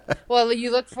 Yeah. Well,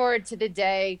 you look forward to the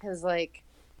day because, like,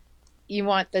 you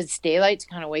want the daylight to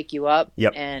kind of wake you up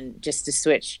and just to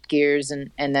switch gears. And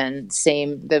then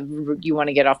you want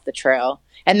to get off the trail.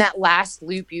 And that last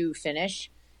loop you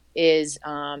finish is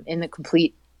in the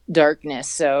complete darkness.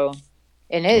 So,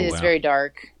 and it is very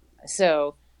dark.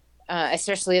 So,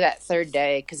 especially that third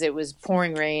day because it was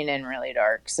pouring rain and really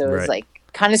dark. So it was like,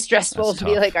 kind of stressful to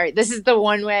be like, all right, this is the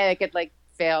one way I could like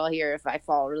fail here if I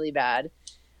fall really bad.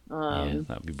 Yeah,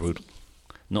 that'd be brutal.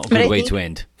 Not a good way to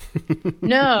end.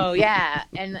 No, yeah.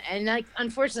 And like,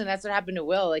 unfortunately, that's what happened to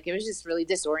Will. Like, it was just really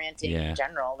disorienting in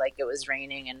general. Like, it was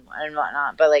raining and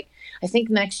whatnot. But, like, I think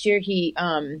next year he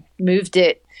moved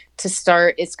it to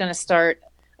start. It's going to start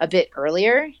a bit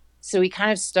earlier. So we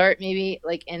kind of start maybe,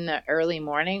 like, in the early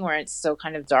morning where it's still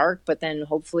kind of dark. But then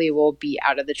hopefully we'll be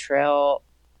out of the trail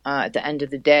at the end of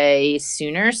the day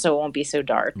sooner. So it won't be so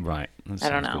dark. Right. I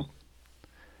don't know. Cool.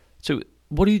 So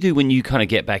what do you do when you kind of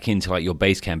get back into like your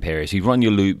base camp area? So you run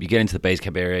your loop, you get into the base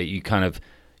camp area, you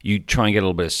try and get a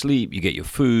little bit of sleep, you get your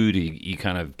food, you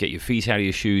kind of get your feet out of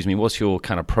your shoes. I mean, what's your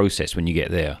kind of process when you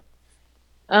get there?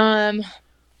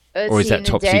 Or is that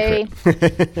top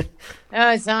secret? No,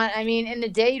 it's not. I mean, in the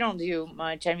day you don't do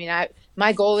much. I mean,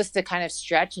 my goal is to kind of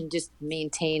stretch and just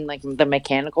maintain like the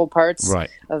mechanical parts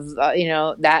of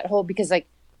that whole, because like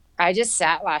I just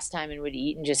sat last time and would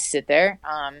eat and just sit there.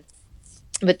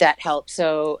 But that helped.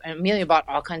 So Amelia bought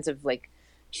all kinds of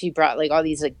she brought like all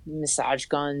these like massage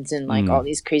guns and like all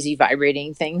these crazy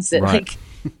vibrating things that like,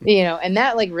 and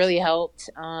that like really helped.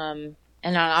 And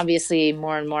then obviously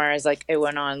more and more as like it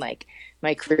went on, like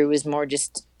my crew was more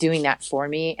just doing that for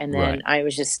me. And then I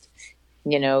was just,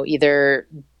 either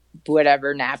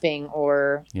whatever, napping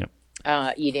or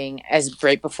eating as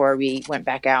right before we went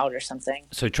back out or something.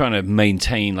 So trying to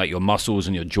maintain like your muscles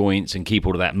and your joints and keep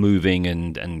all of that moving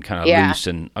and kind of loose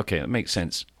and okay, that makes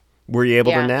sense. Were you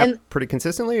able to nap pretty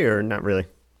consistently or not really?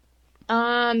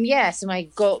 So my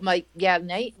goal,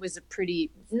 night was pretty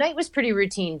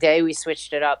routine day. We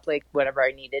switched it up, like whatever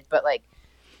I needed, but like,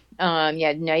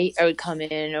 night I would come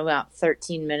in about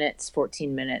 13 minutes,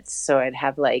 14 minutes. So I'd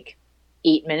have like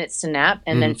 8 minutes to nap,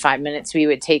 and then 5 minutes we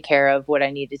would take care of what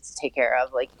I needed to take care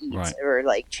of, like eat or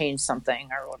like change something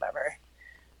or whatever.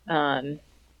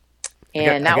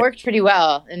 And that worked pretty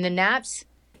well. And the naps,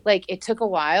 like it took a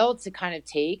while to kind of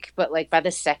take, but like by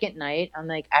the second night, I'm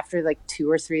like after like 2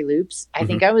 or 3 loops, I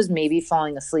think I was maybe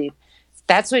falling asleep.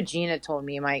 That's what Gina told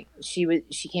me.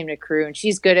 She came to crew and she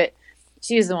was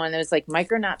the one that was like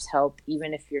micro naps help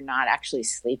even if you're not actually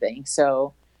sleeping.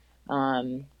 So,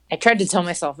 I tried to tell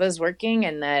myself it was working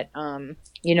and that,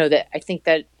 that I think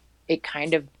that it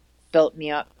kind of built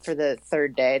me up for the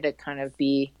third day to kind of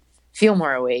feel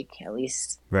more awake at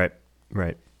least. Right.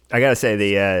 I got to say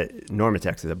the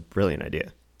Normatex is a brilliant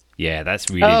idea. Yeah, that's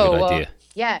really a good idea.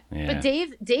 Yeah. But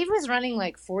Dave was running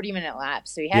like 40-minute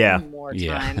laps, so he had more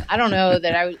time. I don't know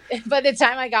that by the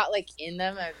time I got like in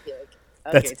them, I'd be like,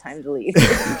 okay, time to leave.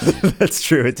 That's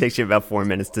true. It takes you about 4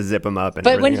 minutes to zip them up.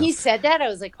 But when he said that, I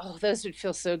was like, oh, those would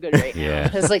feel so good right now. Yeah.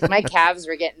 Because like my calves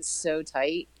were getting so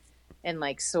tight and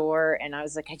like sore, and I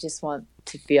was like, I just want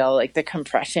to feel like the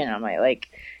compression on my like.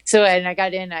 So and I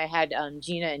got in, I had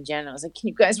Gina and Jen. I was like, can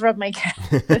you guys rub my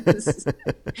calves?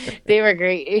 They were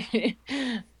great.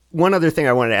 One other thing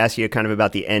I wanted to ask you kind of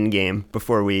about the end game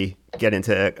before we get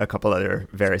into a couple other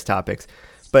various topics.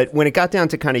 But when it got down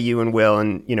to kind of you and Will,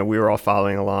 and, you know, we were all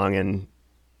following along and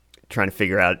trying to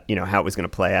figure out, you know, how it was going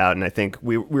to play out. And I think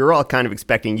we were all kind of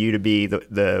expecting you to be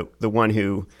the one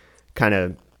who kind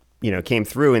of, you know, came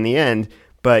through in the end.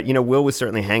 But, you know, Will was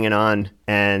certainly hanging on.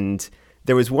 And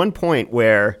there was one point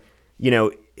where, you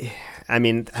know, I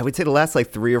mean, I would say the last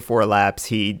like 3 or 4 laps,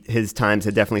 his times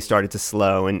had definitely started to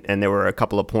slow. And there were a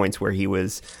couple of points where he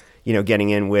was, you know, getting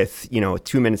in with, you know,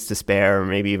 2 minutes to spare or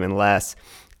maybe even less.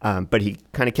 But he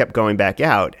kind of kept going back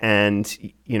out. And,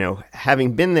 you know,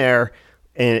 having been there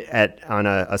on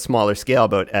a smaller scale,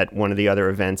 but at one of the other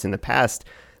events in the past,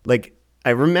 like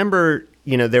I remember,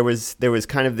 you know, there was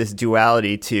kind of this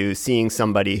duality to seeing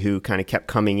somebody who kind of kept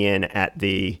coming in at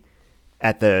the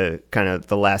kind of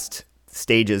the last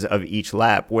stages of each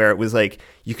lap, where it was like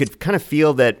you could kind of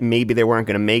feel that maybe they weren't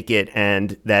going to make it,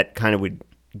 and that kind of would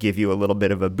give you a little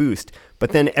bit of a boost.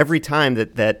 But then every time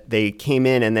that they came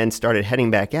in and then started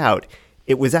heading back out,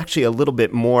 it was actually a little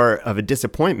bit more of a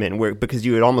disappointment, because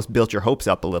you had almost built your hopes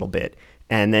up a little bit,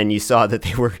 and then you saw that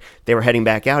they were heading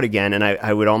back out again, and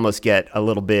I would almost get a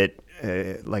little bit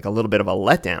like a little bit of a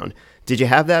letdown. Did you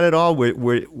have that at all?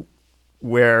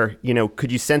 Where you know,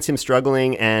 could you sense him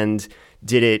struggling, and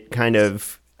did it kind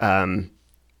of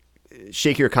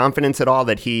shake your confidence at all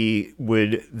that he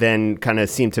would then kind of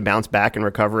seem to bounce back and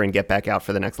recover and get back out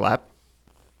for the next lap?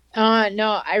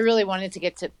 No, I really wanted to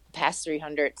get to past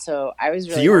 300, so I was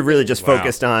really. So you were really just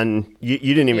focused on you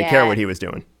didn't even care what he was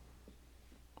doing.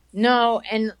 No,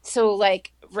 and so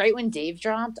like right when Dave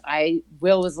dropped,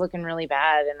 Will was looking really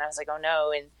bad, and I was like, oh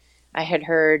no, and I had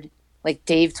heard like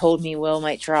Dave told me Will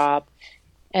might drop.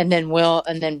 And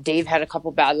then Dave had a couple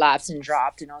bad laps and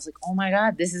dropped, and I was like, "Oh my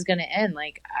God, this is gonna end!"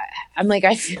 Like, I'm like,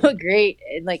 I feel great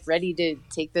and like ready to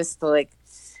take this to like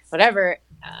whatever.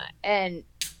 And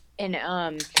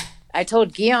I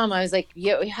told Guillaume, I was like,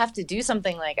 "Yeah, we have to do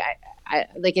something." Like, I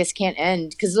like this can't end,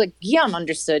 because like Guillaume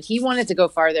understood. He wanted to go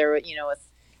farther, you know,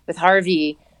 with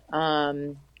Harvey, you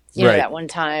know, that one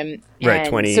time, right?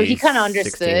 20. So he kind of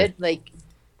understood, like.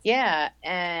 Yeah,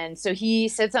 and so he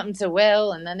said something to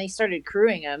Will, and then they started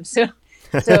crewing him. So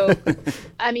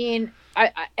I mean,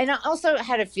 I also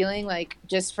had a feeling, like,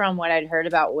 just from what I'd heard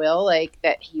about Will, like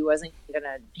that he wasn't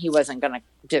gonna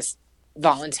just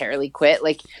voluntarily quit.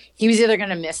 Like he was either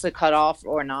gonna miss the cutoff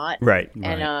or not. Right.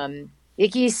 And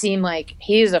Icky seemed like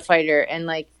he was a fighter, and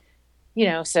like, you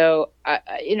know, so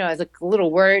you know, I was like a little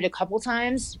worried a couple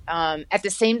times. At the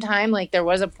same time, like there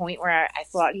was a point where I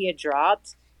thought he had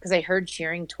dropped, because I heard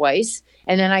cheering twice,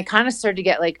 and then I kind of started to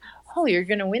get like, oh, you're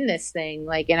gonna win this thing,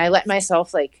 like, and I let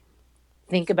myself like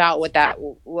think about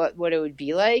what it would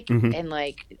be like, mm-hmm. and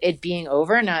like it being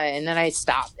over, and then I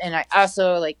stopped, and I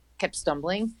also like kept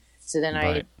stumbling, so then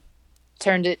I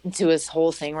turned it into this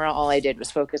whole thing where all I did was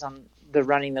focus on the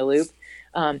running the loop,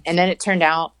 and then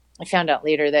I found out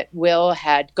later that Will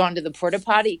had gone to the porta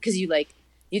potty, because you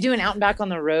do an out and back on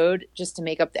the road just to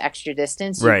make up the extra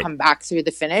distance. You come back through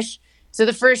the finish. So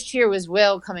the first cheer was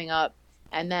Will coming up,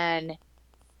 and then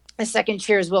the second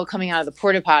cheer is Will coming out of the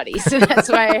porta potty. So that's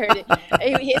why I heard it.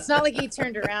 It's not like he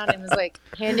turned around and was like,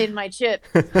 hand in my chip.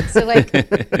 So like,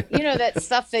 you know, that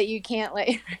stuff that you can't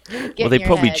like get Well, they in your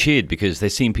probably head. cheered because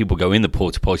they've seen people go in the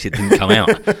porta potty, it didn't come out.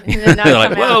 They're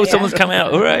like, whoa, someone's come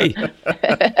out, hooray.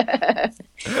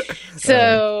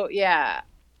 So, yeah,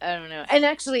 I don't know. And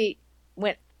actually,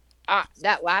 when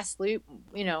that last loop,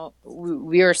 you know,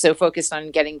 we were so focused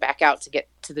on getting back out to get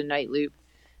to the night loop.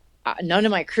 None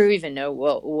of my crew even know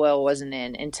Will wasn't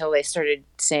in until they started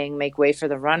saying make way for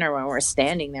the runner when we're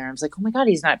standing there. I was like, oh my God,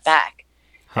 he's not back.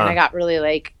 And I got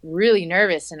really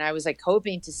nervous, and I was like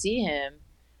hoping to see him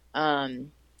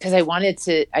because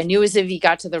I knew as if he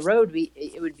got to the road,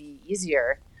 it would be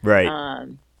easier. Right.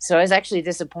 So I was actually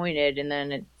disappointed, and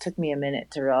then it took me a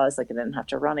minute to realize like I didn't have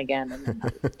to run again, and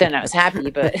then I was happy.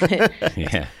 But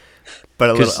yeah, but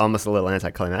almost a little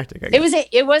anticlimactic, I guess.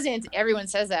 It wasn't. Everyone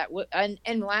says that,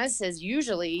 and Laz says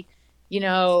usually, you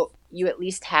know, you at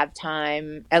least have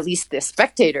time. At least the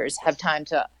spectators have time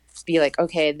to be like,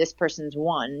 okay, this person's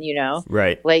won. You know,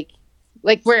 right?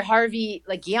 Like where Harvey,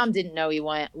 like Guillaume didn't know he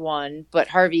won, but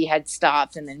Harvey had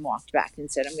stopped and then walked back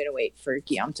and said, I'm going to wait for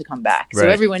Guillaume to come back. So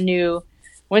everyone knew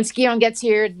once Guillaume gets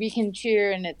here, we can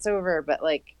cheer and it's over. But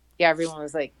like Yeah, everyone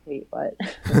was like, wait, what?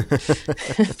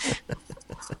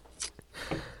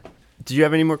 Do you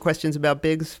have any more questions about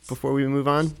Biggs before we move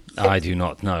on? I do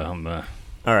not know. I'm. All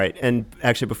right. And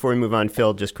actually, before we move on,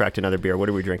 Phil just cracked another beer. What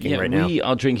are we drinking right now? We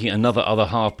are drinking another other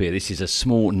half beer. This is a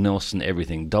small Nelson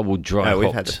Everything double dry we've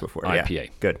hopped had this before. IPA. Yeah.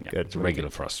 Good. It's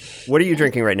regular for us. What are you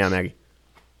drinking right now, Maggie?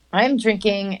 I'm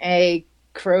drinking a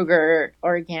Kroger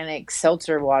organic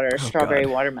seltzer water, strawberry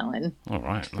watermelon. All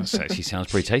right. That actually sounds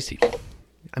pretty tasty.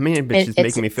 I mean, it's just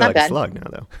making me feel like a slug now,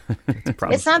 though. It's a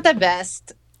problem. It's not the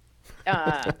best.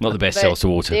 Not the best seltzer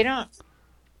water. They don't.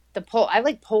 I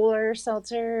like Polar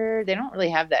seltzer. They don't really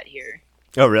have that here.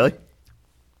 Oh, really?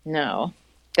 No,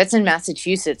 that's in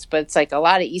Massachusetts, but it's like a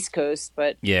lot of East Coast.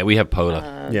 But yeah, we have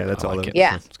Polar. Yeah, that's all like of it.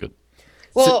 Yeah, it's good.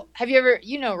 Well, have you ever,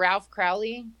 Ralph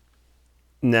Crowley?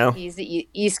 No. He's the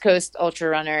East Coast ultra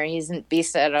runner. He's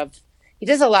based out of. He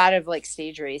does a lot of like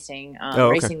stage racing,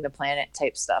 racing the planet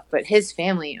type stuff. But his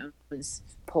family owns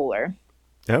Polar.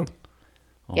 Oh.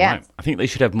 All right. I think they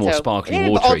should have more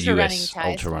sparkling water at US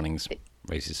ultra runnings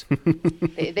races.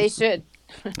 They should.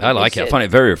 I like it. I find it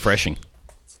very refreshing.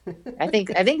 I think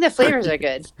the flavors are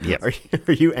good. Yeah.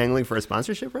 Are you angling for a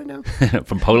sponsorship right now?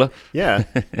 From Polar? Yeah.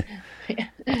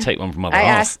 I'll take one from other I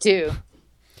half. asked too.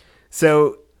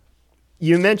 So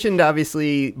you mentioned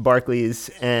obviously Barclays,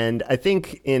 and I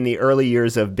think in the early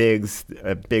years of Biggs,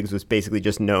 Biggs was basically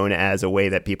just known as a way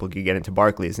that people could get into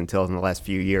Barclays until in the last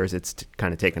few years it's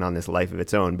kind of taken on this life of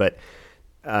its own. But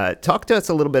talk to us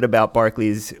a little bit about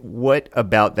Barclays. What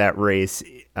about that race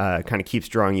kind of keeps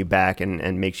drawing you back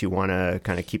and makes you want to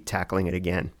kind of keep tackling it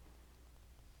again?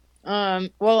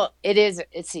 Well, it is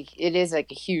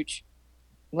like a huge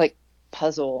like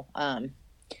puzzle.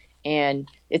 And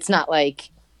it's not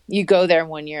like you go there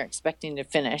when you're expecting to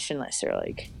finish unless you're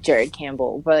like Jared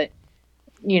Campbell, but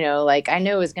like I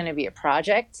know it's going to be a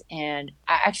project, and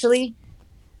I actually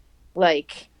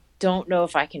like don't know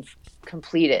if I can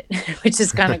complete it, which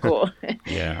is kind of cool.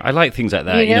 Yeah, I like things like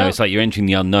that. It's like you're entering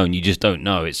the unknown. You just don't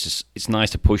know. It's nice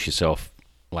to push yourself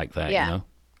like that. Yeah.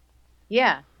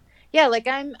 Yeah. Like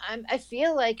I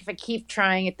feel like if I keep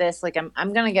trying at this, like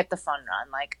I'm gonna get the fun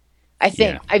run. Like I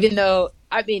think, even though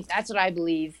that's what I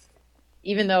believe.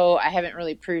 Even though I haven't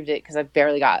really proved it because I've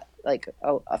barely got like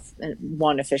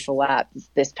one official lap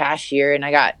this past year, and I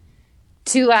got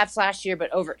 2 laps last year,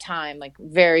 but over time, like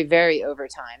very, very over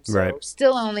time. So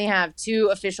still only have 2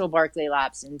 official Barclay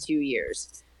laps in 2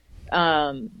 years.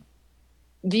 But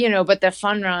the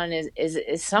fun run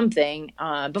is something.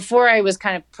 Before I was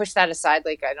kind of pushed that aside,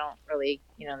 like I don't really,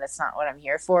 that's not what I'm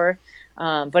here for.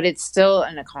 But it's still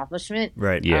an accomplishment.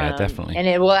 Right. Yeah, definitely. And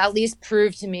it will at least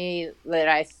prove to me that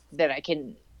I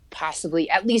can possibly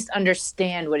at least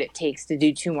understand what it takes to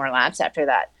do 2 more laps after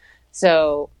that.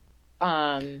 So,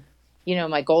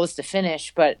 my goal is to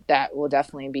finish, but that will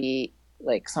definitely be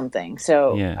like something.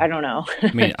 So I don't know.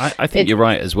 I mean, I think you're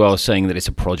right as well, saying that it's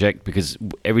a project, because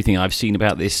everything I've seen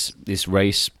about this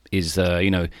race is,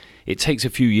 it takes a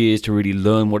few years to really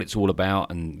learn what it's all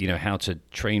about, and how to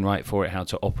train right for it, how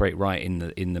to operate right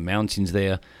in the mountains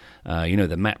there.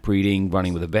 The map reading,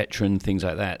 running with a veteran, things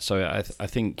like that. So I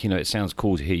think it sounds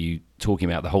cool to hear you talking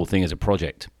about the whole thing as a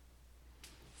project.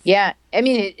 Yeah, I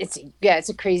mean it's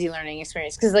a crazy learning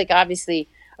experience because like obviously.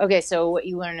 Okay, so what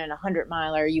you learn in a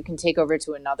 100-miler, you can take over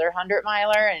to another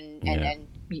 100-miler and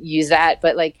use that.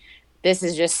 But like, this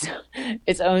is just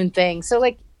its own thing. So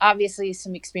like, obviously,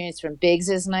 some experience from Biggs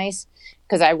is nice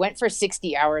because I went for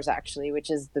 60 hours actually, which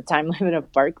is the time limit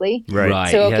of Barkley. Right.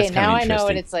 So okay, now I know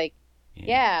what it's like.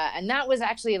 Yeah, and that was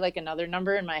actually like another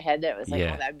number in my head that was like,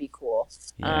 oh, that'd be cool.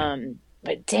 Yeah.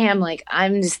 But damn, like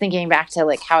I'm just thinking back to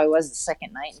like how I was the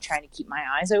second night and trying to keep my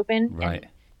eyes open. Right.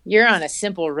 And you're on a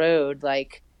simple road,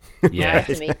 like. I have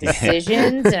to make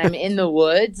decisions and I'm in the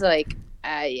woods. Like,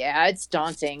 it's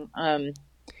daunting.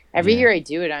 Every year I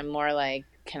do it, I'm more like,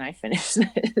 can I finish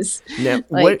this? Now,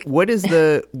 what is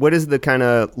the kind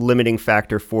of limiting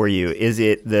factor for you? Is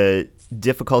it the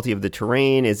difficulty of the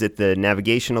terrain? Is it the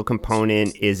navigational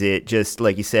component? Is it just,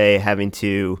 like you say, having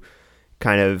to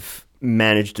kind of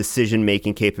manage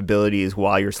decision-making capabilities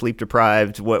while you're sleep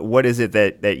deprived? What is it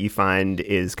that you find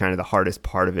is kind of the hardest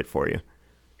part of it for you?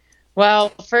 Well,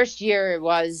 first year it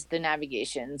was the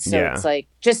navigation. So it's like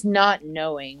just not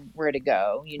knowing where to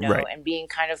go, and being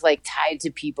kind of like tied to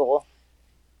people.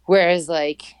 Whereas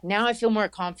like now I feel more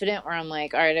confident where I'm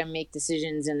like, all right, I make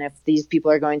decisions. And if these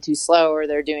people are going too slow or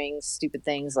they're doing stupid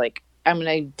things, like I'm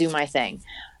going to do my thing.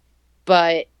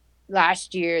 But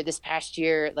this past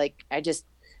year, like I just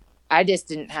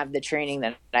didn't have the training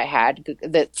that I had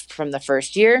from the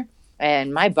first year.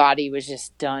 And my body was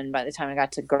just done by the time I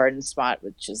got to Garden Spot,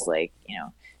 which is like,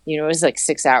 it was like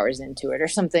 6 hours into it or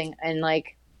something. And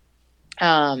like,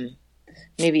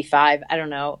 maybe 5, I don't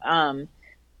know.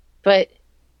 But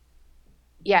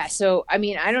yeah, so, I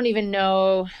mean, I don't even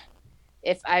know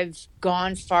if I've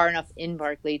gone far enough in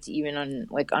Barkley to even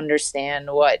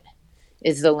understand what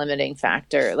is the limiting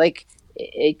factor. Like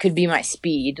it could be my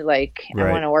speed. Like Right.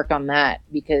 I want to work on that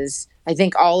because I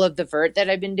think all of the vert that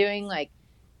I've been doing, like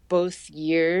both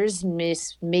years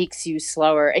makes you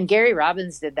slower. And Gary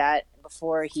Robbins did that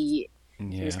before he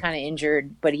was kind of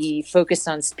injured, but he focused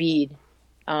on speed.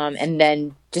 And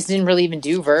then just didn't really even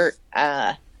do vert,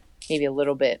 maybe a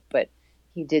little bit, but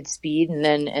he did speed and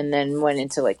then went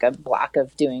into like a block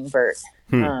of doing vert.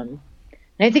 And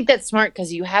I think that's smart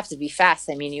because you have to be fast.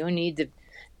 I mean, you need to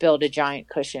build a giant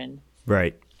cushion.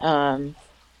 Right. That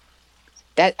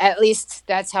at least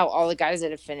that's how all the guys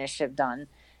that have finished have done.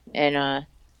 And,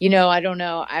 I don't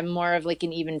know. I'm more of like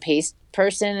an even paced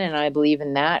person and I believe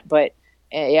in that. But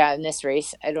in this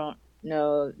race, I don't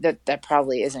know that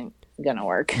probably isn't gonna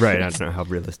work. Right. I don't know how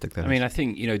realistic that is. I mean, I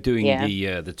think doing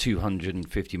the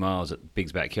 250 miles at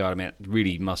Big's backyard, I mean, it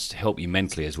really must help you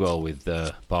mentally as well with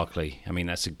Barkley. I mean,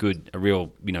 that's a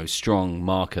real strong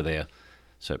marker there.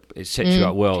 So it sets you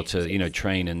up well to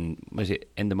train and was it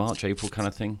end of March, April kind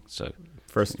of thing. So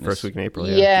first week in April.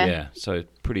 Yeah. So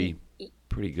pretty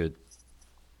good.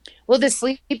 Well, the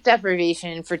sleep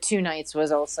deprivation for 2 nights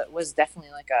was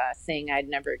definitely like a thing I'd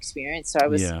never experienced. So I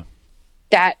was. Yeah.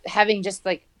 That having just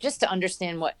to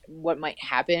understand what might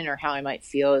happen or how I might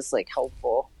feel is like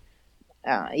helpful.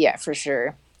 For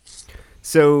sure.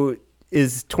 So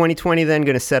is 2020 then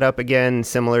going to set up again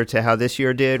similar to how this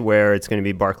year did, where it's going to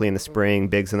be Barkley in the spring,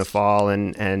 Biggs in the fall,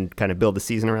 and kind of build the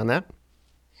season around that?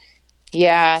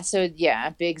 Yeah. So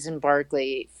Biggs and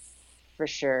Barkley for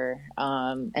sure.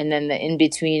 And then the in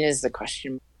between is the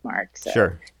question mark. So,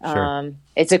 sure.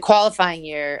 It's a qualifying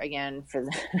year again for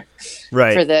the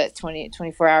right. for the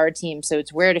 24-hour team. So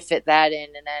it's where to fit that in.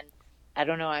 And then I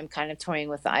don't know, I'm kind of toying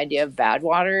with the idea of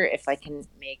Badwater if I can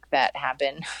make that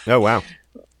happen. Oh, wow.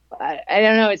 I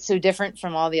don't know. It's so different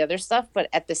from all the other stuff, but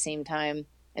at the same time,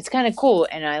 it's kind of cool.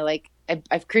 And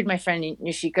I've crewed my friend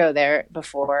Yoshiko there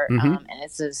before. And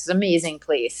it's this amazing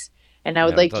place. And I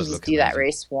would like to just do that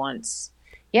race once.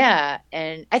 Yeah.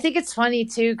 And I think it's funny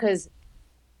too, because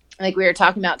like we were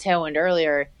talking about Tailwind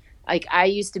earlier, like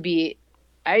I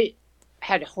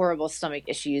had horrible stomach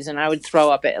issues and I would throw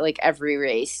up at like every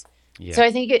race. Yeah. So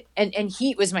I think and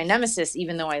heat was my nemesis,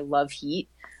 even though I love heat.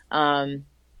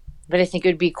 But I think it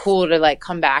would be cool to like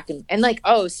come back and like,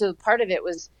 so part of it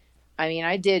was, I mean,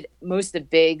 I did most of the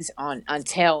bigs on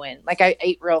Tailwind. Like I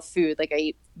ate real food, like I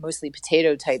ate mostly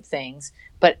potato type things,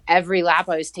 but every lap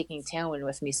I was taking Tailwind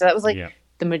with me. So that was like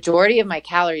the majority of my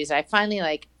calories. I finally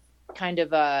like kind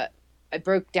of I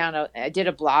broke down I did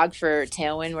a blog for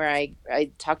Tailwind where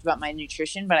I talked about my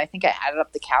nutrition, but I think I added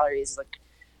up the calories like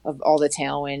of all the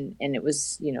Tailwind and it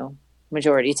was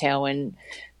majority Tailwind.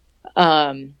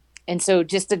 And so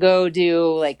just to go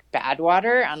do like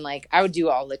Badwater, I'm like I would do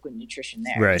all liquid nutrition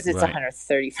there because it's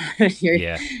 135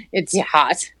 here. It's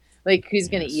hot. Like who's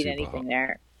gonna eat anything hot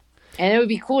there? And it would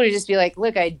be cool to just be like,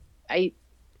 look, I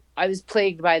was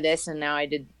plagued by this and now I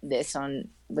did this on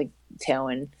like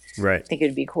Tailwind. Right. I think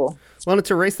it'd be cool. Well,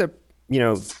 it's a race that,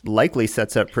 likely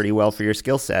sets up pretty well for your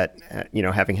skill set,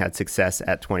 having had success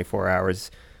at 24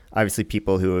 hours. Obviously,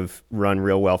 people who have run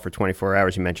real well for 24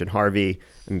 hours, you mentioned Harvey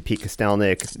and Pete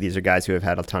Kostelnik. These are guys who have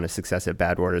had a ton of success at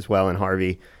Badwater as well. And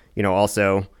Harvey,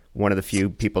 also one of the few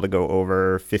people to go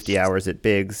over 50 hours at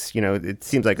Biggs. It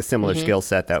seems like a similar skill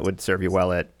set that would serve you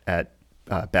well at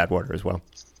Badwater as well.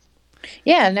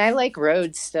 Yeah, and I like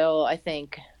roads still, I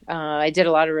think. I did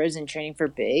a lot of roads in training for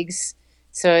Biggs.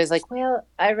 So I was like, well,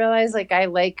 I realized like I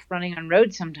like running on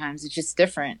roads sometimes. It's just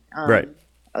different. Right.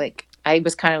 Like I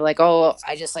was kind of like,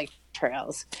 I just like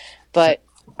trails. But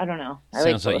I don't know.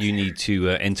 Sounds like you need to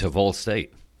enter Vol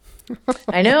State.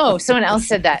 I know. Someone else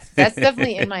said that. That's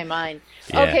definitely in my mind.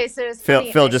 Yeah. Okay, so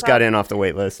Phil just got in off the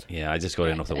wait list. Yeah, I just got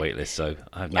in off the wait list, so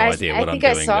I have no idea what I'm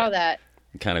doing. I think I saw that.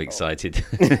 I'm kind of excited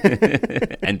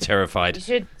and terrified. You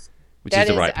should. Which is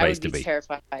the right place to be. I would be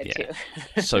terrified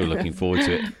too. So looking forward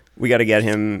to it. We got to get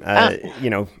him,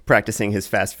 practicing his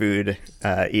fast food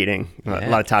eating. A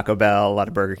lot of Taco Bell, a lot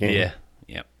of Burger King.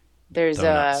 Yeah. There's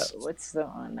what's the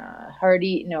one?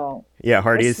 Hardy? No. Yeah,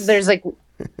 Hardee's. There's like,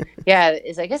 I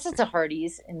guess it's a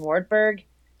Hardee's in Wartburg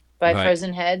by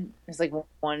Frozen Head. There's like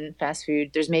one fast food.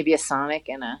 There's maybe a Sonic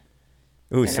and a.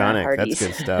 Ooh, Sonic! That's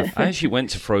good stuff. I actually went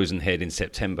to Frozen Head in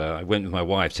September. I went with my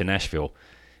wife to Nashville.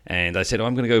 And I said,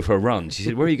 I'm going to go for a run. She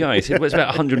said, where are you going? I said, well, it's about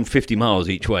 150 miles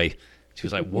each way. She She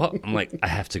was like, "What?" I'm like, "I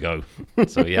have to go."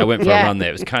 So yeah, I went for a run there.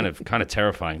 It was kind of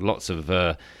terrifying. Lots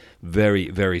of very,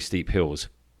 very steep hills.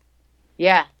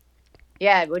 Yeah.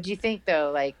 What'd you think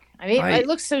though? Like, I mean, it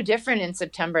looks so different in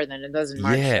September than it does in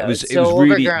March. Yeah, though. it was so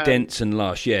really overgrown. dense and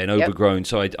lush, and overgrown.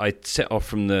 So I set off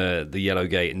from the Yellow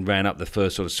Gate and ran up the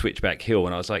first sort of switchback hill,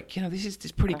 and I was like, this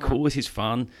is pretty cool. This is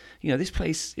fun. This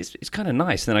place is kind of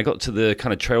nice. And then I got to the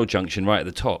kind of trail junction right at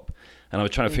the top, and I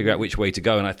was trying to figure out which way to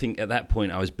go. And I think at that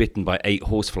point I was bitten by 8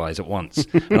 horseflies at once,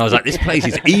 and I was like, this place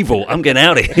is evil. I'm getting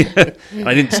out of here. And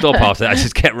I didn't stop after that. I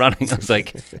just kept running. I was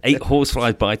like, 8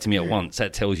 horseflies biting me at once.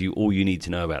 That tells you all you need to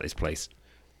know about this place.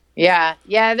 Yeah,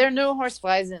 there are no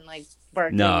horseflies in like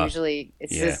Berkeley usually.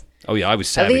 It's just I was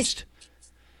savaged.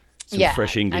 Some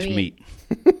fresh English meat.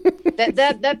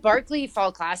 that Barkley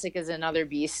Fall Classic is another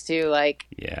beast too. Like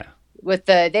with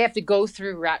they have to go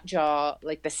through Ratjaw,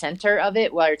 like the center of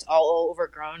it, where it's all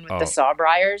overgrown with the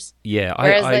sawbriars. Yeah,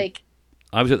 whereas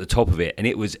I was at the top of it, and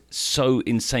it was so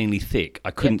insanely thick.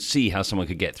 I couldn't see how someone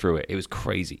could get through it. It was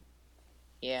crazy.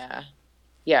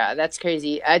 Yeah, that's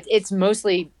crazy. It's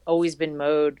mostly always been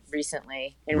mowed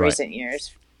recently in recent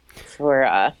years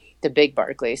for the big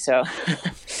Barkley, so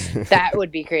that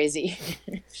would be crazy.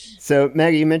 So,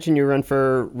 Maggie, you mentioned you run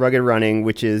for Rugged Running,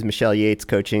 which is Michelle Yates'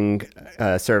 coaching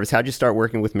service. How'd you start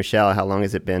working with Michelle? How long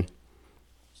has it been?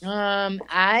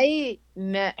 I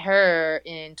met her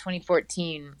in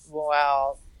 2014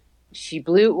 while she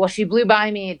blew by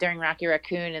me during Rocky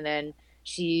Raccoon, and then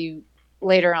she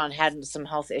later on had some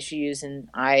health issues, and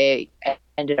I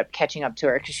ended up catching up to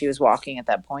her because she was walking at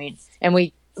that point. And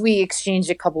we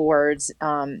exchanged a couple words.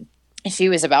 She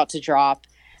was about to drop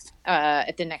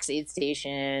at the next aid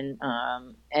station.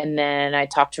 And then I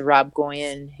talked to Rob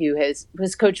Goyen, who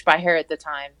was coached by her at the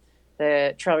time,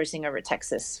 the Trail Racing Over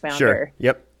Texas founder. Sure.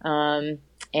 Yep.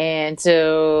 And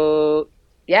so,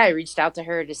 I reached out to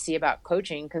her to see about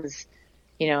coaching because,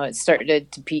 it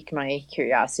started to pique my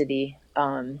curiosity.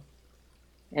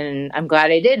 And I'm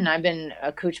glad I did. And I've been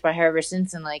coached by her ever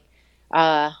since. And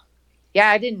I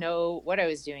didn't know what I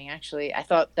was doing, actually. I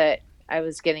thought that I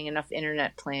was getting enough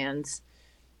internet plans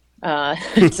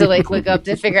to look up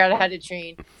to figure out how to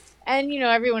train. And,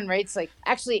 everyone writes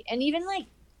actually, and even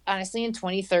honestly in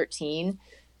 2013,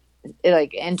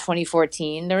 in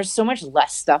 2014, there was so much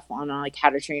less stuff on how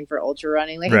to train for ultra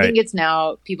running. Right. I think it's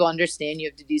now people understand you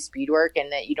have to do speed work and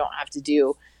that you don't have to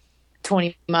do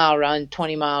 20-mile run,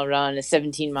 20-mile run, a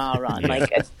 17-mile run,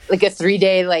 like a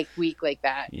 3-day week like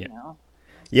that,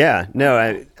 Yeah,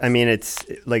 no, I mean, it's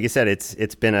like you said,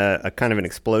 it's been a kind of an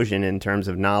explosion in terms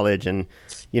of knowledge, and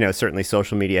certainly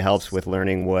social media helps with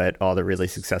learning what all the really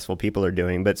successful people are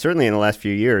doing. But certainly in the last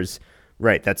few years,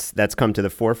 right, that's come to the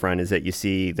forefront, is that you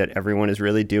see that everyone is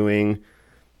really doing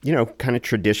kind of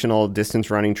traditional distance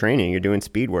running training. You're doing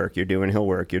speed work, you're doing hill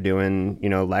work, you're doing,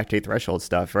 lactate threshold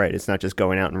stuff, right? It's not just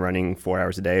going out and running 4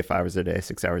 hours a day, 5 hours a day,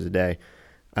 6 hours a day,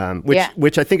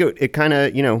 which I think it kind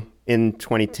of, in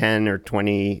 2010 or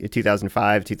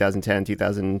 2005, 2010,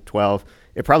 2012,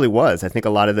 it probably was. I think a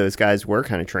lot of those guys were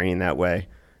kind of training that way.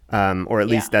 Or at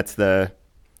least that's the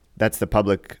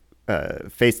public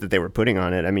face that they were putting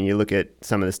on it. I mean, you look at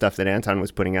some of the stuff that Anton was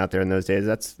putting out there in those days.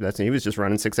 That's he was just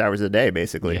running 6 hours a day,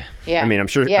 basically. Yeah. I mean, I'm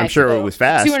sure it was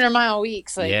fast. 200-mile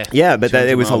weeks. But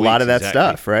it was a lot of that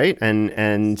stuff, right?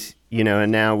 And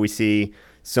now we see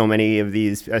so many of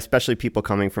these, especially people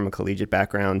coming from a collegiate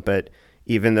background, but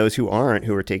even those who aren't,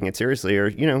 who are taking it seriously,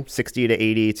 are 60 to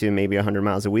 80 to maybe 100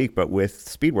 miles a week, but with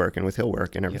speed work and with hill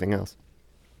work and everything else.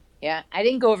 Yeah, I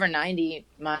didn't go over 90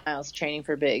 miles training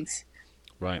for bigs.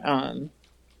 Right. How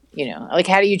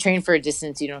do you train for a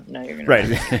distance you don't know you're going to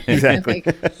run? Right, exactly.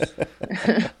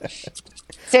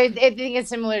 So I think it's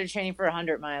similar to training for a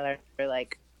 100-miler.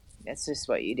 That's just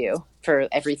what you do for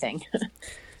everything.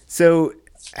 So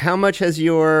how much has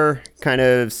your kind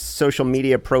of social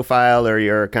media profile or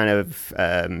your kind of,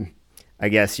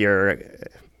 your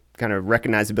kind of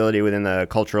recognizability within the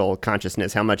cultural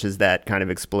consciousness, how much has that kind of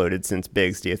exploded since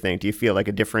Biggs, do you think? Do you feel like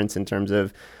a difference in terms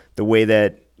of the way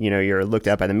that, you're looked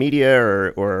at by the media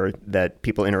or that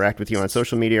people interact with you on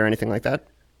social media or anything like that?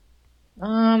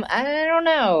 I don't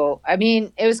know. I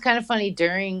mean, it was kind of funny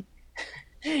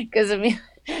because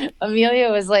Amelia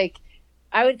was I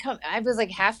was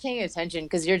half paying attention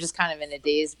because you're just kind of in a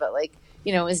daze, but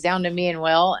it was down to me and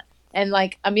Will. And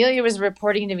Amelia was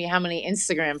reporting to me how many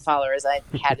Instagram followers I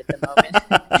had at the moment.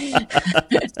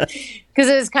 Because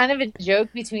it was kind of a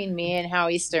joke between me and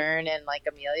Howie Stern and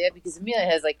Amelia, because Amelia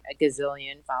has a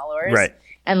gazillion followers. Right.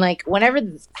 And whenever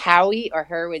Howie or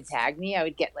her would tag me, I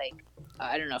would get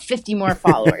I don't know, 50 more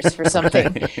followers for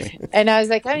something. And I was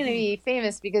like, I'm going to be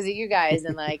famous because of you guys.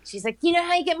 And like, she's like, you know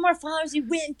how you get more followers? You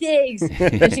win things.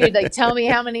 And she would like tell me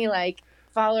how many like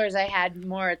followers I had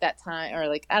more at that time, or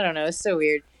like, I don't know. It's so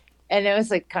weird. And it was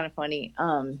like kind of funny.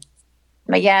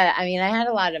 But yeah, I mean, I had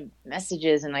a lot of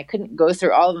messages and I couldn't go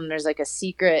through all of them. There's like an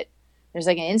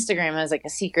Instagram has like a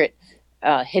secret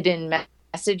hidden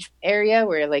message area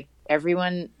where like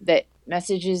everyone that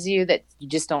messages you that you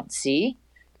just don't see.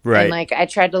 Right. And like I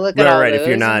tried to look at all those if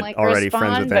you're not and, like, already respond,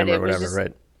 friends with them or whatever, just,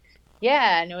 right?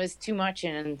 Yeah, and it was too much,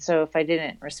 and so if I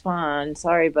didn't respond,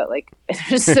 sorry, but like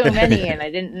there's so many, and I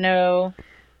didn't know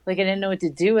what to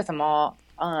do with them all.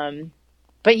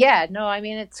 But yeah, no, I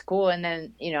mean it's cool, and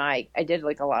then I did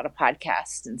like a lot of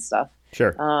podcasts and stuff.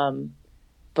 Sure. And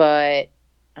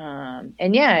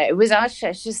yeah,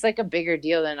 it's just like a bigger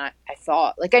deal than I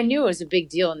thought. Like I knew it was a big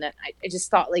deal, and that I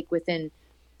just thought like within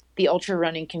the ultra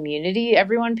running community,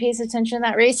 everyone pays attention to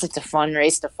that race. It's a fun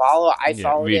race to follow. I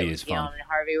followed really it. Is fun. And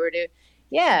Harvey were to,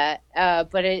 yeah.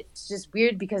 But it's just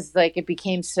weird because like it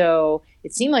seemed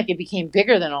like it became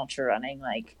bigger than ultra running.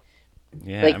 Like,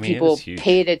 people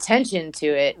paid attention to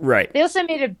it. Right. They also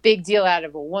made a big deal out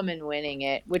of a woman winning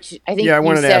it, which I think I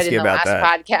wanted you to said ask in you the about last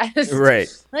that. podcast. Right.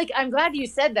 Like, I'm glad you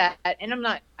said that, and I'm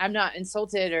not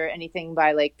insulted or anything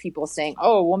by like people saying,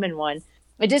 "Oh, a woman won."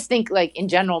 I just think, like, in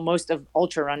general, most of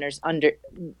ultra runners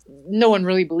no one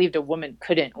really believed a woman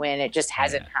couldn't win. It just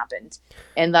hasn't happened.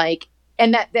 And like,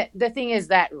 and that the thing is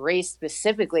that race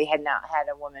specifically had not had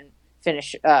a woman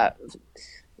finish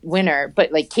winner,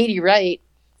 but like Katie Wright,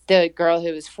 the girl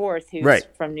who was fourth, who's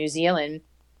from New Zealand,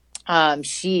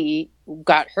 she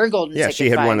got her golden ticket. Yeah, she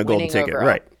had won the golden ticket. Overall.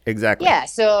 Right. Exactly. Yeah.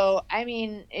 So, I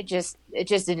mean, it just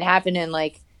didn't happen. And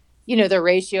like, the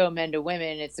ratio of men to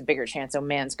women, it's a bigger chance a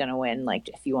man's going to win. Like,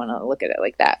 if you want to look at it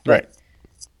like that. But,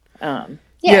 right.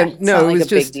 It's not like a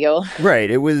big deal.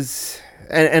 Right. It was,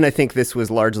 and I think this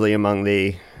was largely among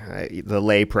the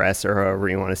lay press, or however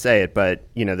you want to say it, but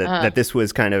that this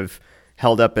was kind of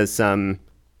held up as some,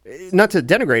 not to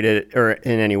denigrate it or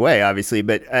in any way, obviously,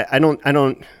 but I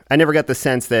never got the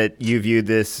sense that you viewed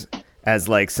this as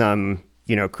like some,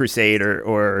 crusade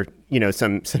or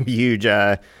some huge,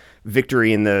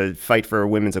 victory in the fight for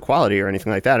women's equality or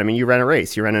anything like that. I mean, you ran a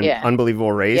race. You ran an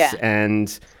unbelievable race,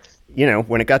 and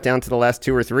when it got down to the last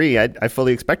two or three, I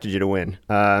fully expected you to win.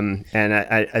 And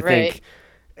I think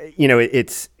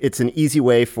it's an easy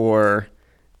way for,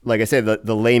 like I said,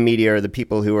 the lay media or the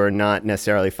people who are not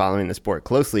necessarily following the sport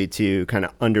closely to kind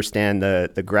of understand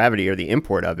the gravity or the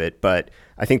import of it. But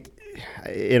I think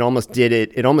it almost did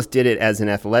it as an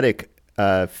athletic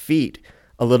feat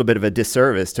a little bit of a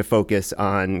disservice to focus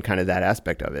on kind of that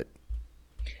aspect of it.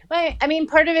 Well, I mean,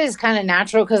 part of it is kind of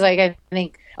natural because, like, I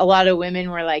think a lot of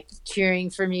women were like cheering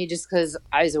for me just because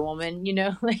I was a woman,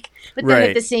 like. But then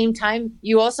at the same time,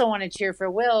 you also want to cheer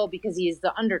for Will because he is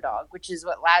the underdog, which is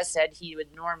what Laz said. He would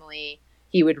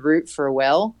root for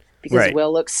Will because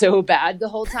Will looked so bad the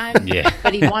whole time.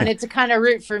 But he wanted to kind of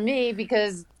root for me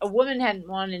because a woman hadn't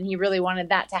won, and he really wanted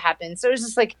that to happen. So it was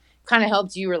just like, kind of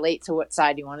helped you relate to what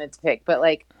side you wanted to pick. But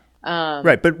like,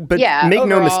 right. But make overall,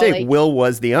 no mistake, like, Will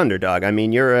was the underdog. I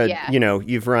mean, you're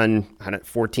you've run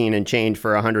 14 and change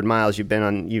for 100 miles. You've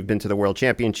been to the world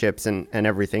championships and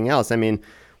everything else. I mean,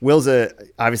 Will's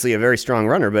obviously a very strong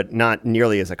runner, but not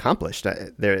nearly as accomplished.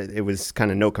 It was kind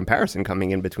of no comparison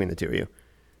coming in between the two of you.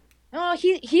 Oh,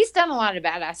 he's done a lot of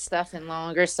badass stuff and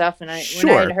longer stuff. And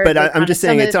I'm just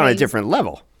saying it's on a different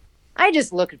level. I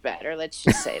just looked better. Let's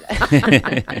just say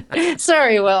that.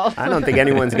 Sorry, Will. I don't think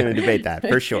anyone's going to debate that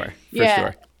for sure.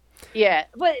 Sure. Yeah.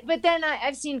 But then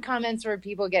I've seen comments where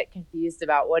people get confused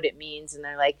about what it means. And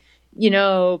they're like,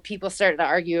 people start to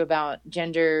argue about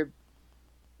gender.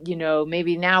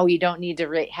 Maybe now we don't need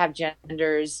to have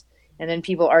genders. And then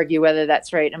people argue whether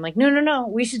that's right. I'm like, no.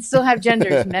 We should still have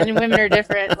genders. Men and women are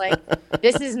different. Like,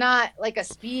 this is not like a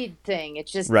speed thing.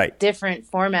 It's just different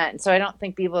format. And so I don't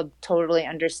think people totally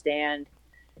understand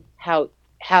how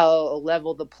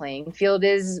level the playing field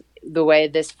is the way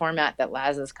this format that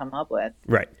Laz has come up with.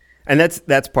 Right. And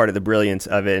that's part of the brilliance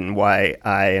of it, and why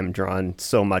I am drawn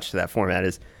so much to that format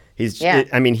is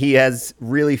he has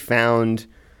really found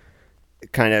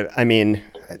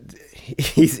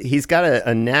he's got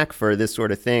a knack for this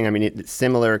sort of thing. I mean, it's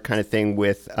similar kind of thing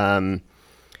with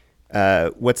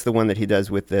what's the one that he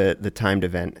does with the timed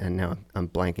event? And now I'm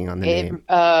blanking on the name.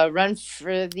 Run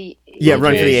for the Run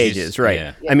for the Ages, right?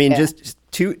 Yeah. I mean, just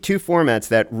two formats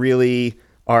that really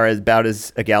are about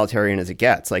as egalitarian as it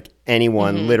gets. Like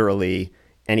anyone, literally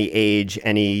any age,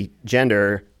 any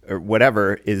gender, or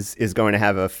whatever is going to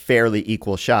have a fairly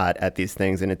equal shot at these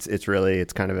things, and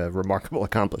it's kind of a remarkable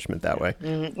accomplishment that way.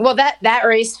 Mm-hmm. Well, that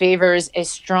race favors a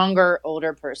stronger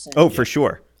older person. Oh, for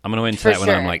sure. I'm going to enter that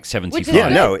when I'm like 75. Yeah,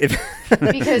 no,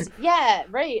 because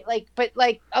right, but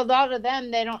a lot of them,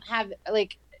 they don't have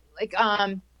like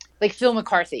Phil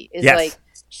McCarthy is yes.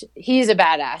 He's a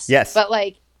badass. Yes, but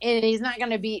and he's not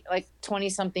going to beat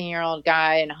 20-something-year-old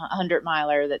guy and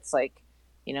 100-miler that's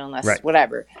unless right.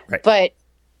 whatever. Right. But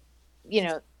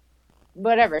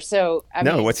whatever. So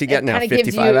what's he getting now?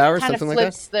 55 hours, something like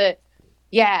that.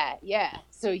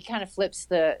 So he kind of flips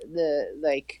the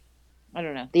I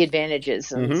don't know, the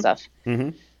advantages and stuff.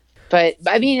 Mm-hmm. But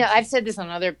I mean, I've said this on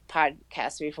other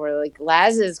podcasts before.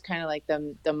 Laz is kind of like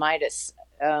the Midas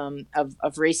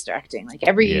of race directing.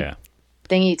 Every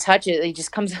thing he touches, he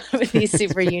just comes up with these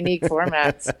super unique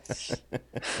formats.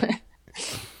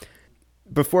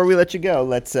 Before we let you go,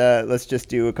 let's just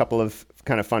do a couple of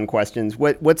kind of fun questions.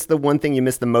 What's the one thing you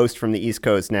miss the most from the East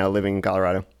Coast now living in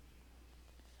Colorado?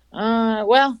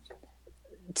 Well,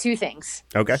 two things.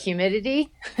 Okay. The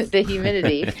humidity.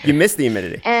 You miss the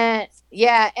humidity. And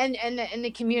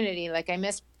the community. I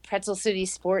miss Pretzel City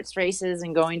sports races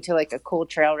and going to a cool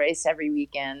trail race every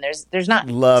weekend. There's not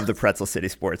love the Pretzel City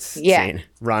sports scene.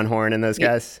 Ron Horn and those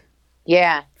guys.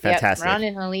 Yeah. Fantastic. Ron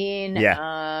and Helene. Yeah.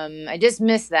 I just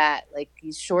miss that.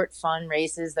 These short, fun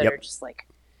races that are just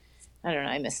I don't know.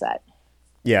 I miss that.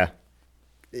 Yeah.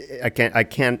 I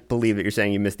can't believe that you're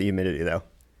saying you miss the humidity though.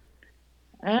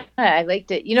 I liked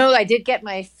it. I did get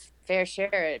my fair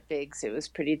share at Biggs. It was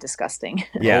pretty disgusting.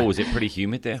 Yeah. Oh, was it pretty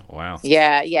humid there? Wow.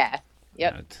 Yeah.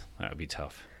 Yep. That would be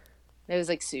tough. It was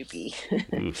soupy.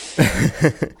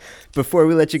 Before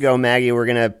we let you go, Maggie, we're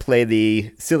going to play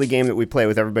the silly game that we play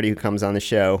with everybody who comes on the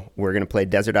show. We're going to play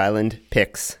Desert Island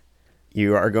Picks.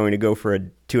 You are going to go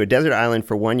to a desert island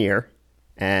for 1 year,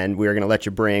 and we're going to let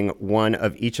you bring one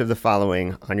of each of the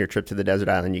following on your trip to the desert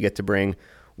island. You get to bring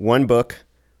one book,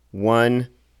 one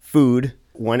food,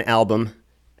 one album,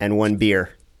 and one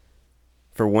beer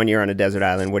for 1 year on a desert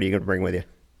island. What are you going to bring with you?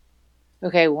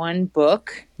 Okay, one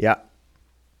book. Yeah.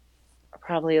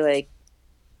 Probably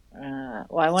I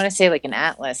want to say an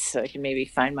atlas so I can maybe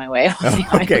find my way off the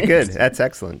island. Okay, good. That's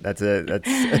excellent. That's a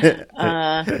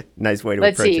nice way to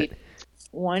approach it.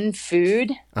 One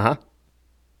food. Uh-huh.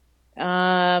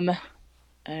 I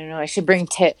don't know. I should bring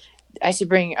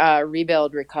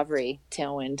Rebuild Recovery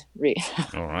Tailwind.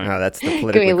 All right. No, that's the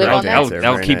political correct answer.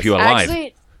 That'll keep you alive.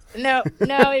 Actually, no,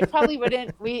 it probably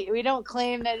wouldn't. We don't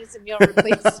claim that it's a meal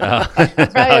replacement.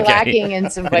 Probably lacking in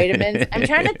some vitamins. I'm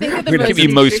trying to think of the most keep you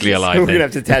mostly alive. We're gonna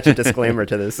have to attach a disclaimer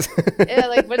to this.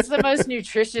 Yeah, what's the most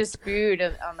nutritious food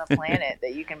on the planet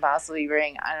that you can possibly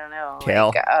bring? I don't know.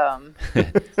 Kale.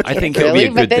 I think it'll be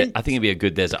a good. I think it'll be a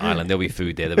good desert island. There'll be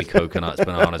food there. There'll be coconuts,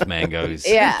 bananas, mangoes.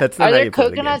 Yeah. That's not Are how there you play the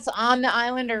coconuts on the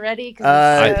island already?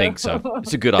 I think so.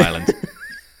 It's a good island.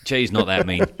 Jay's not that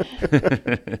mean.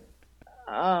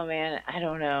 Oh man, I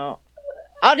don't know.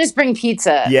 I'll just bring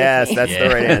pizza. Yes, that's the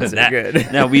right answer. Good.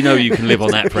 Now we know you can live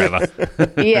on that forever.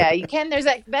 Yeah, you can.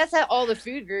 That's at all the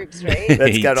food groups, right?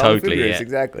 That's got all the food Totally, groups, yeah.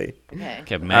 exactly.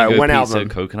 Okay. Mango one pizza, album.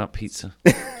 coconut pizza.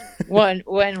 One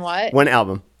what? One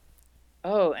album.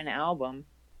 Oh, an album.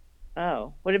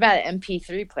 Oh, what about an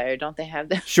MP3 player? Don't they have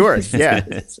those? Sure. Yeah.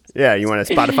 Yeah. You want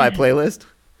a Spotify playlist?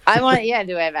 I want. Yeah.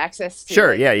 Do I have access to?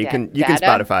 Sure. Yeah. You can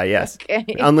Spotify. Yes. Okay.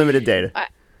 Unlimited data.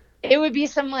 It would be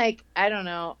some I don't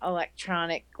know,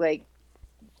 electronic I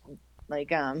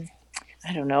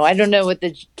don't know. I don't know what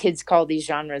the kids call these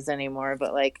genres anymore,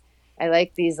 but I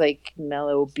like these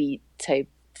mellow beat type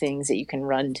things that you can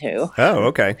run to. Oh,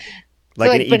 okay.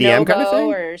 Like an EDM Bonobo kind of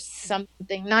thing, or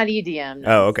something. Not EDM.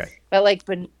 No. Oh, okay. But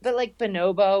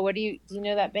Bonobo. What do you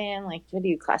know that band? What do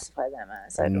you classify them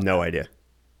as? I don't know. No idea.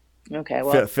 Okay,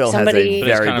 well, Phil somebody. has a But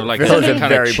it's very, kind of like Phil has some a kind of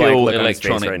very blank chill look on his face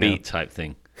electronic right now. beat type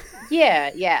thing.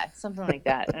 Yeah, something like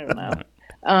that. I don't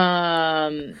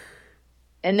know.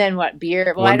 And then what?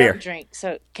 Beer? Well, One I beer. don't drink,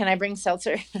 so can I bring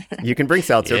seltzer? You can bring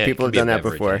seltzer. Yeah, it People can have be a done that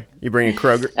beverage, before. yeah. You bring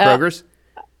Kroger's?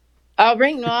 I'll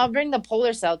bring the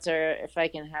polar seltzer if I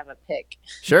can have a pick.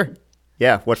 Sure.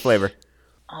 Yeah. What flavor?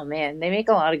 Oh man, they make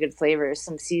a lot of good flavors,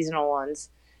 some seasonal ones,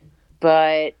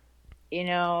 but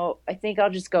I think I'll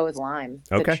just go with lime.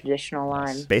 Okay. The traditional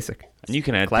lime. Basic. And you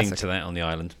can add Classic. things to that on the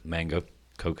island. Mango,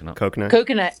 coconut. Coconut.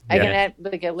 I Yeah. can add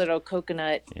a little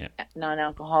coconut, Yeah.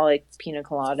 non-alcoholic pina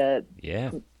colada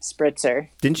Yeah. spritzer.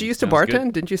 Didn't you used to Sounds bartend?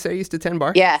 good. Didn't you say you used to tend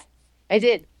bar? Yeah, I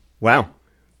did. Wow.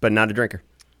 But not a drinker.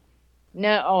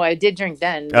 No, I did drink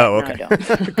then. Oh, okay. No, I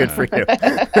don't. Good for you.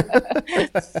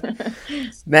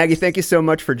 Maggie, thank you so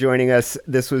much for joining us.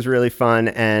 This was really fun,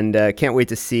 and can't wait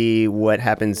to see what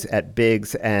happens at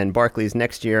Biggs and Barclays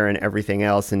next year and everything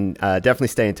else. And definitely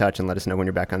stay in touch and let us know when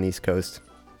you're back on the East Coast.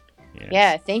 Yes.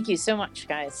 Yeah, thank you so much,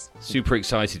 guys. Super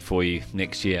excited for you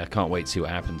next year. I can't wait to see what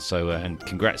happens. So, and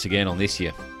congrats again on this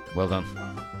year. Well done.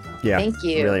 Yeah, thank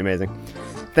you. Really amazing.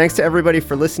 Thanks to everybody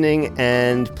for listening,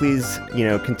 and please,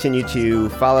 continue to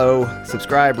follow,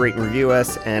 subscribe, rate, and review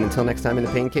us. And until next time in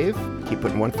the Pain Cave, keep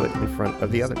putting one foot in front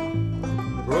of the other.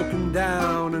 Broken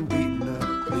down and beaten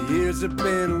up, the years have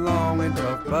been long and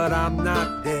tough, but I'm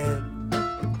not dead.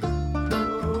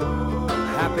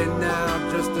 Happy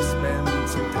now just to spend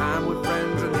some time with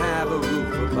friends and have a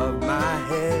roof above my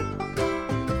head.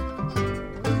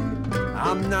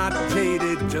 I'm not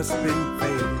jaded, just been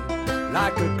faded,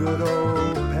 like a good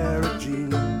old pair of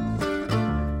jeans.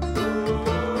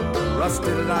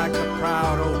 Rusted like a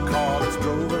proud old car that's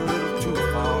drove a little too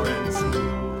far and seen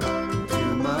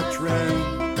too much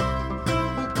rain.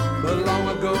 But long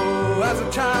ago, as a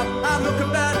child, I look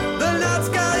up at the night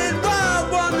sky in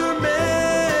wild wonderment.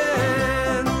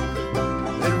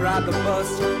 Then ride the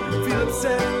bus and feel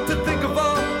upset to think of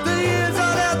all the years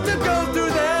I'd have to go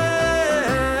through there.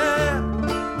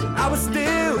 I was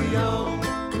still young,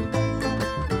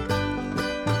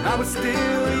 I was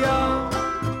still